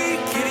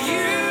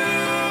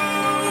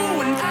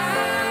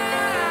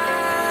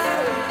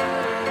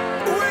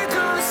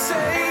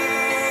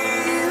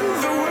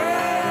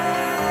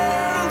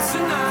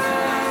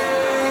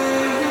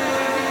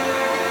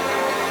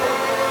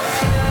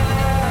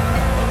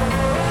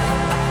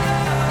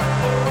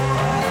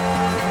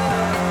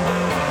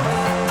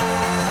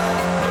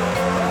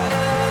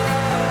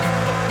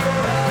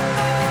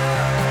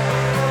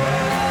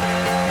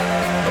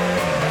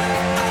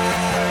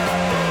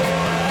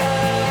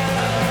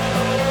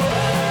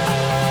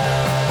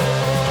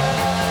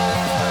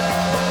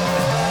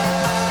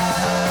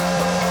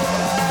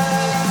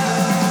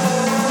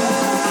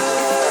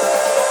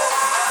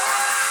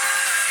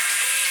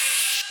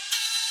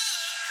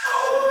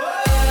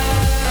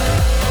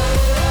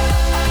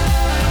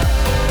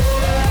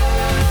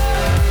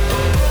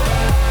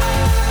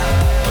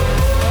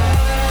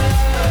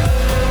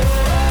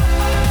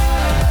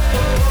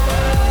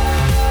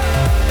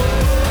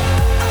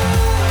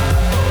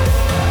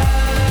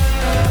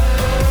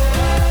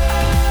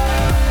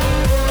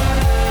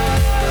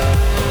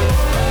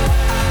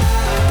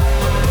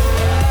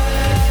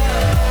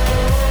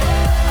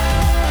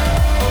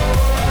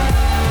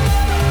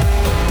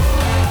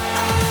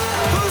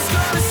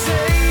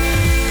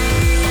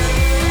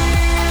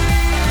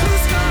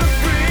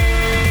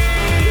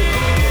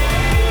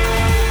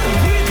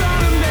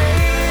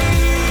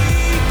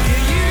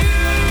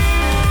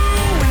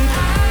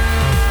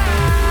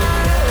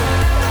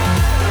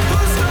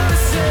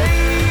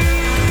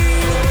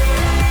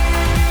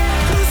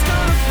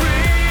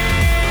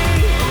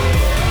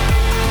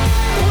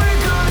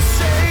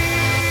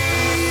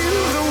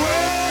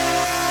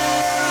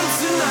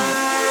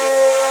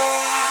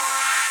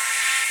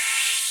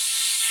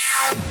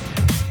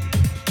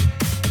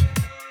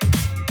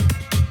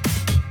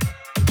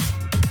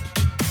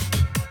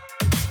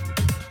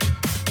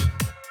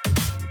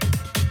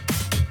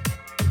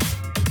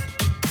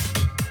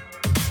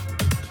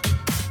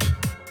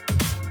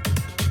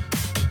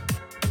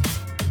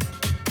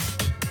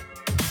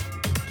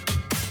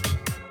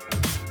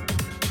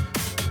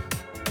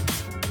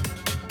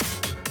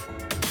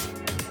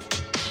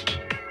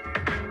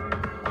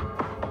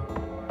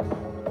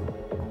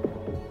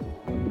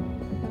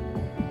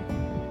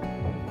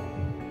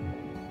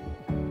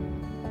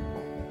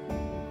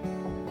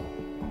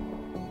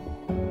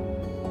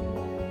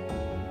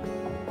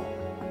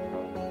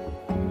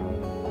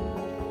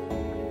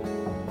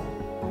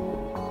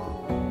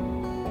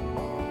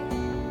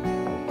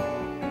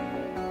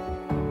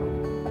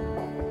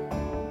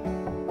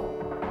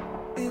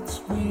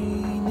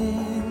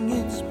raining,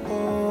 it's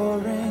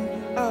pouring,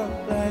 a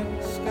black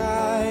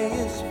sky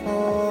is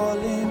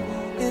falling,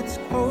 it's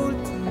cold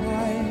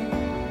tonight.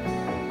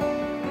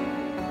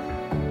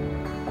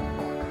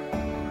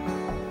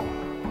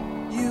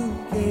 You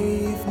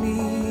gave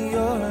me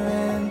your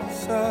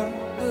answer,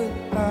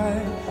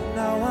 goodbye.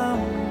 Now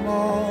I'm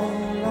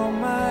all on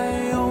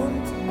my own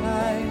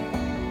tonight.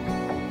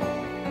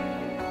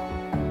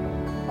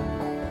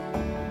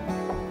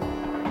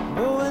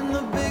 But when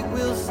the big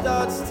wheel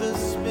starts to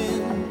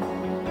spin,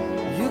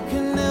 you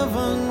can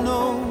never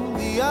know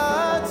the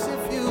odds.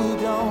 If you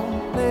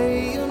don't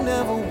play, you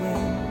never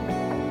win.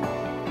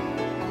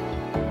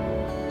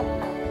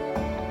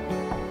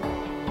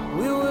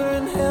 We were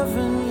in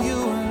heaven, you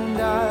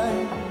and I.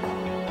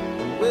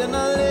 When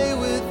I lay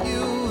with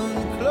you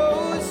and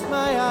close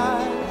my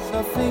eyes,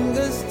 our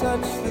fingers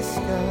touch the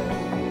sky.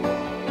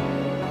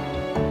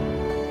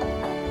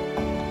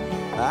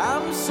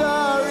 I'm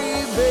sorry,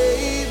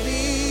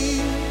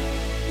 baby,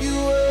 you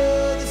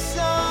were the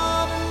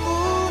sun and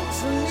moon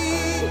to me.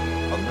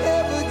 I'll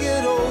never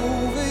get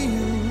over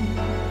you,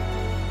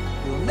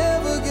 you'll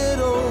never get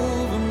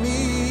over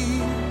me.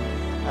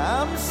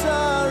 I'm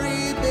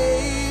sorry,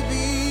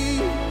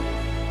 baby,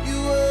 you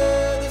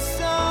were the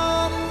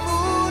sun and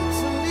moon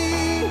to me.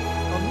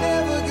 I'll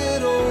never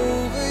get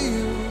over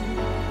you,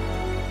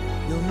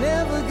 you'll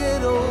never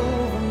get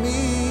over me.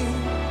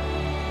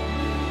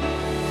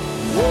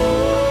 Whoa.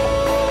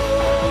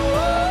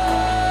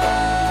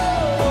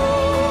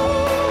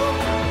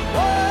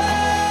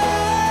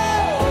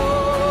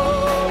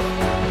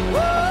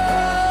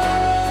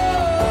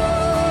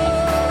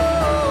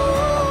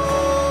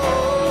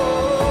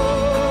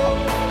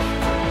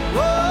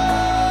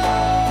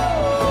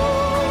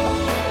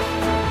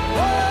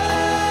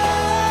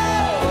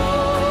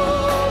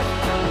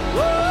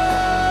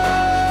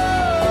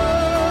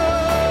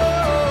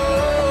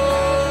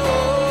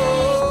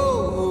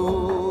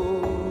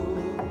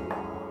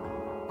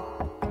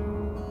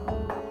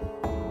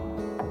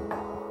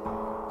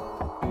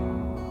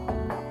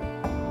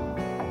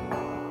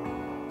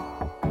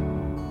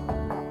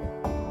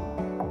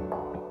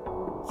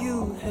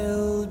 You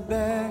held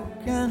back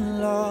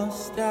and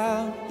lost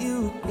out.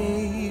 You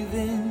gave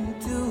in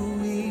to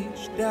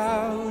each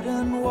doubt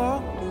and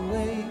walked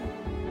away.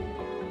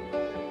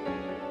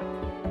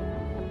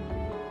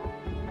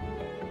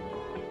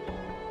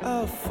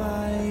 A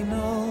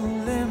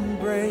final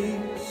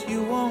embrace.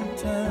 You won't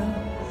turn,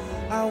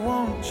 I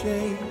won't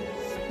chase.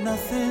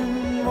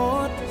 Nothing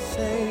more to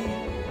say.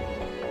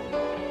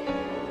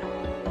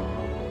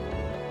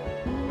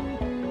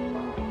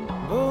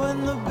 But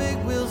when the big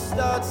wheel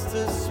starts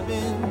to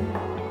spin,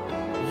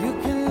 you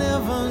can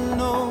never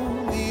know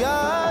the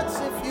odds.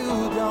 If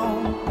you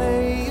don't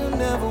play, you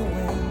never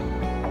win.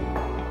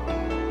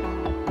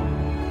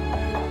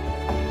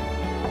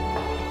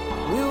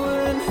 We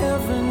were in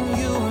heaven,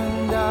 you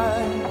and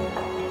I.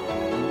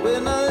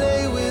 When I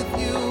lay with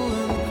you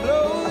and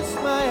close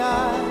my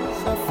eyes,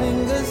 our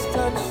fingers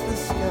touch the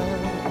sky.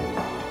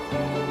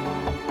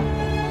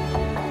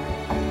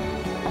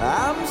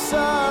 I'm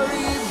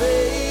sorry,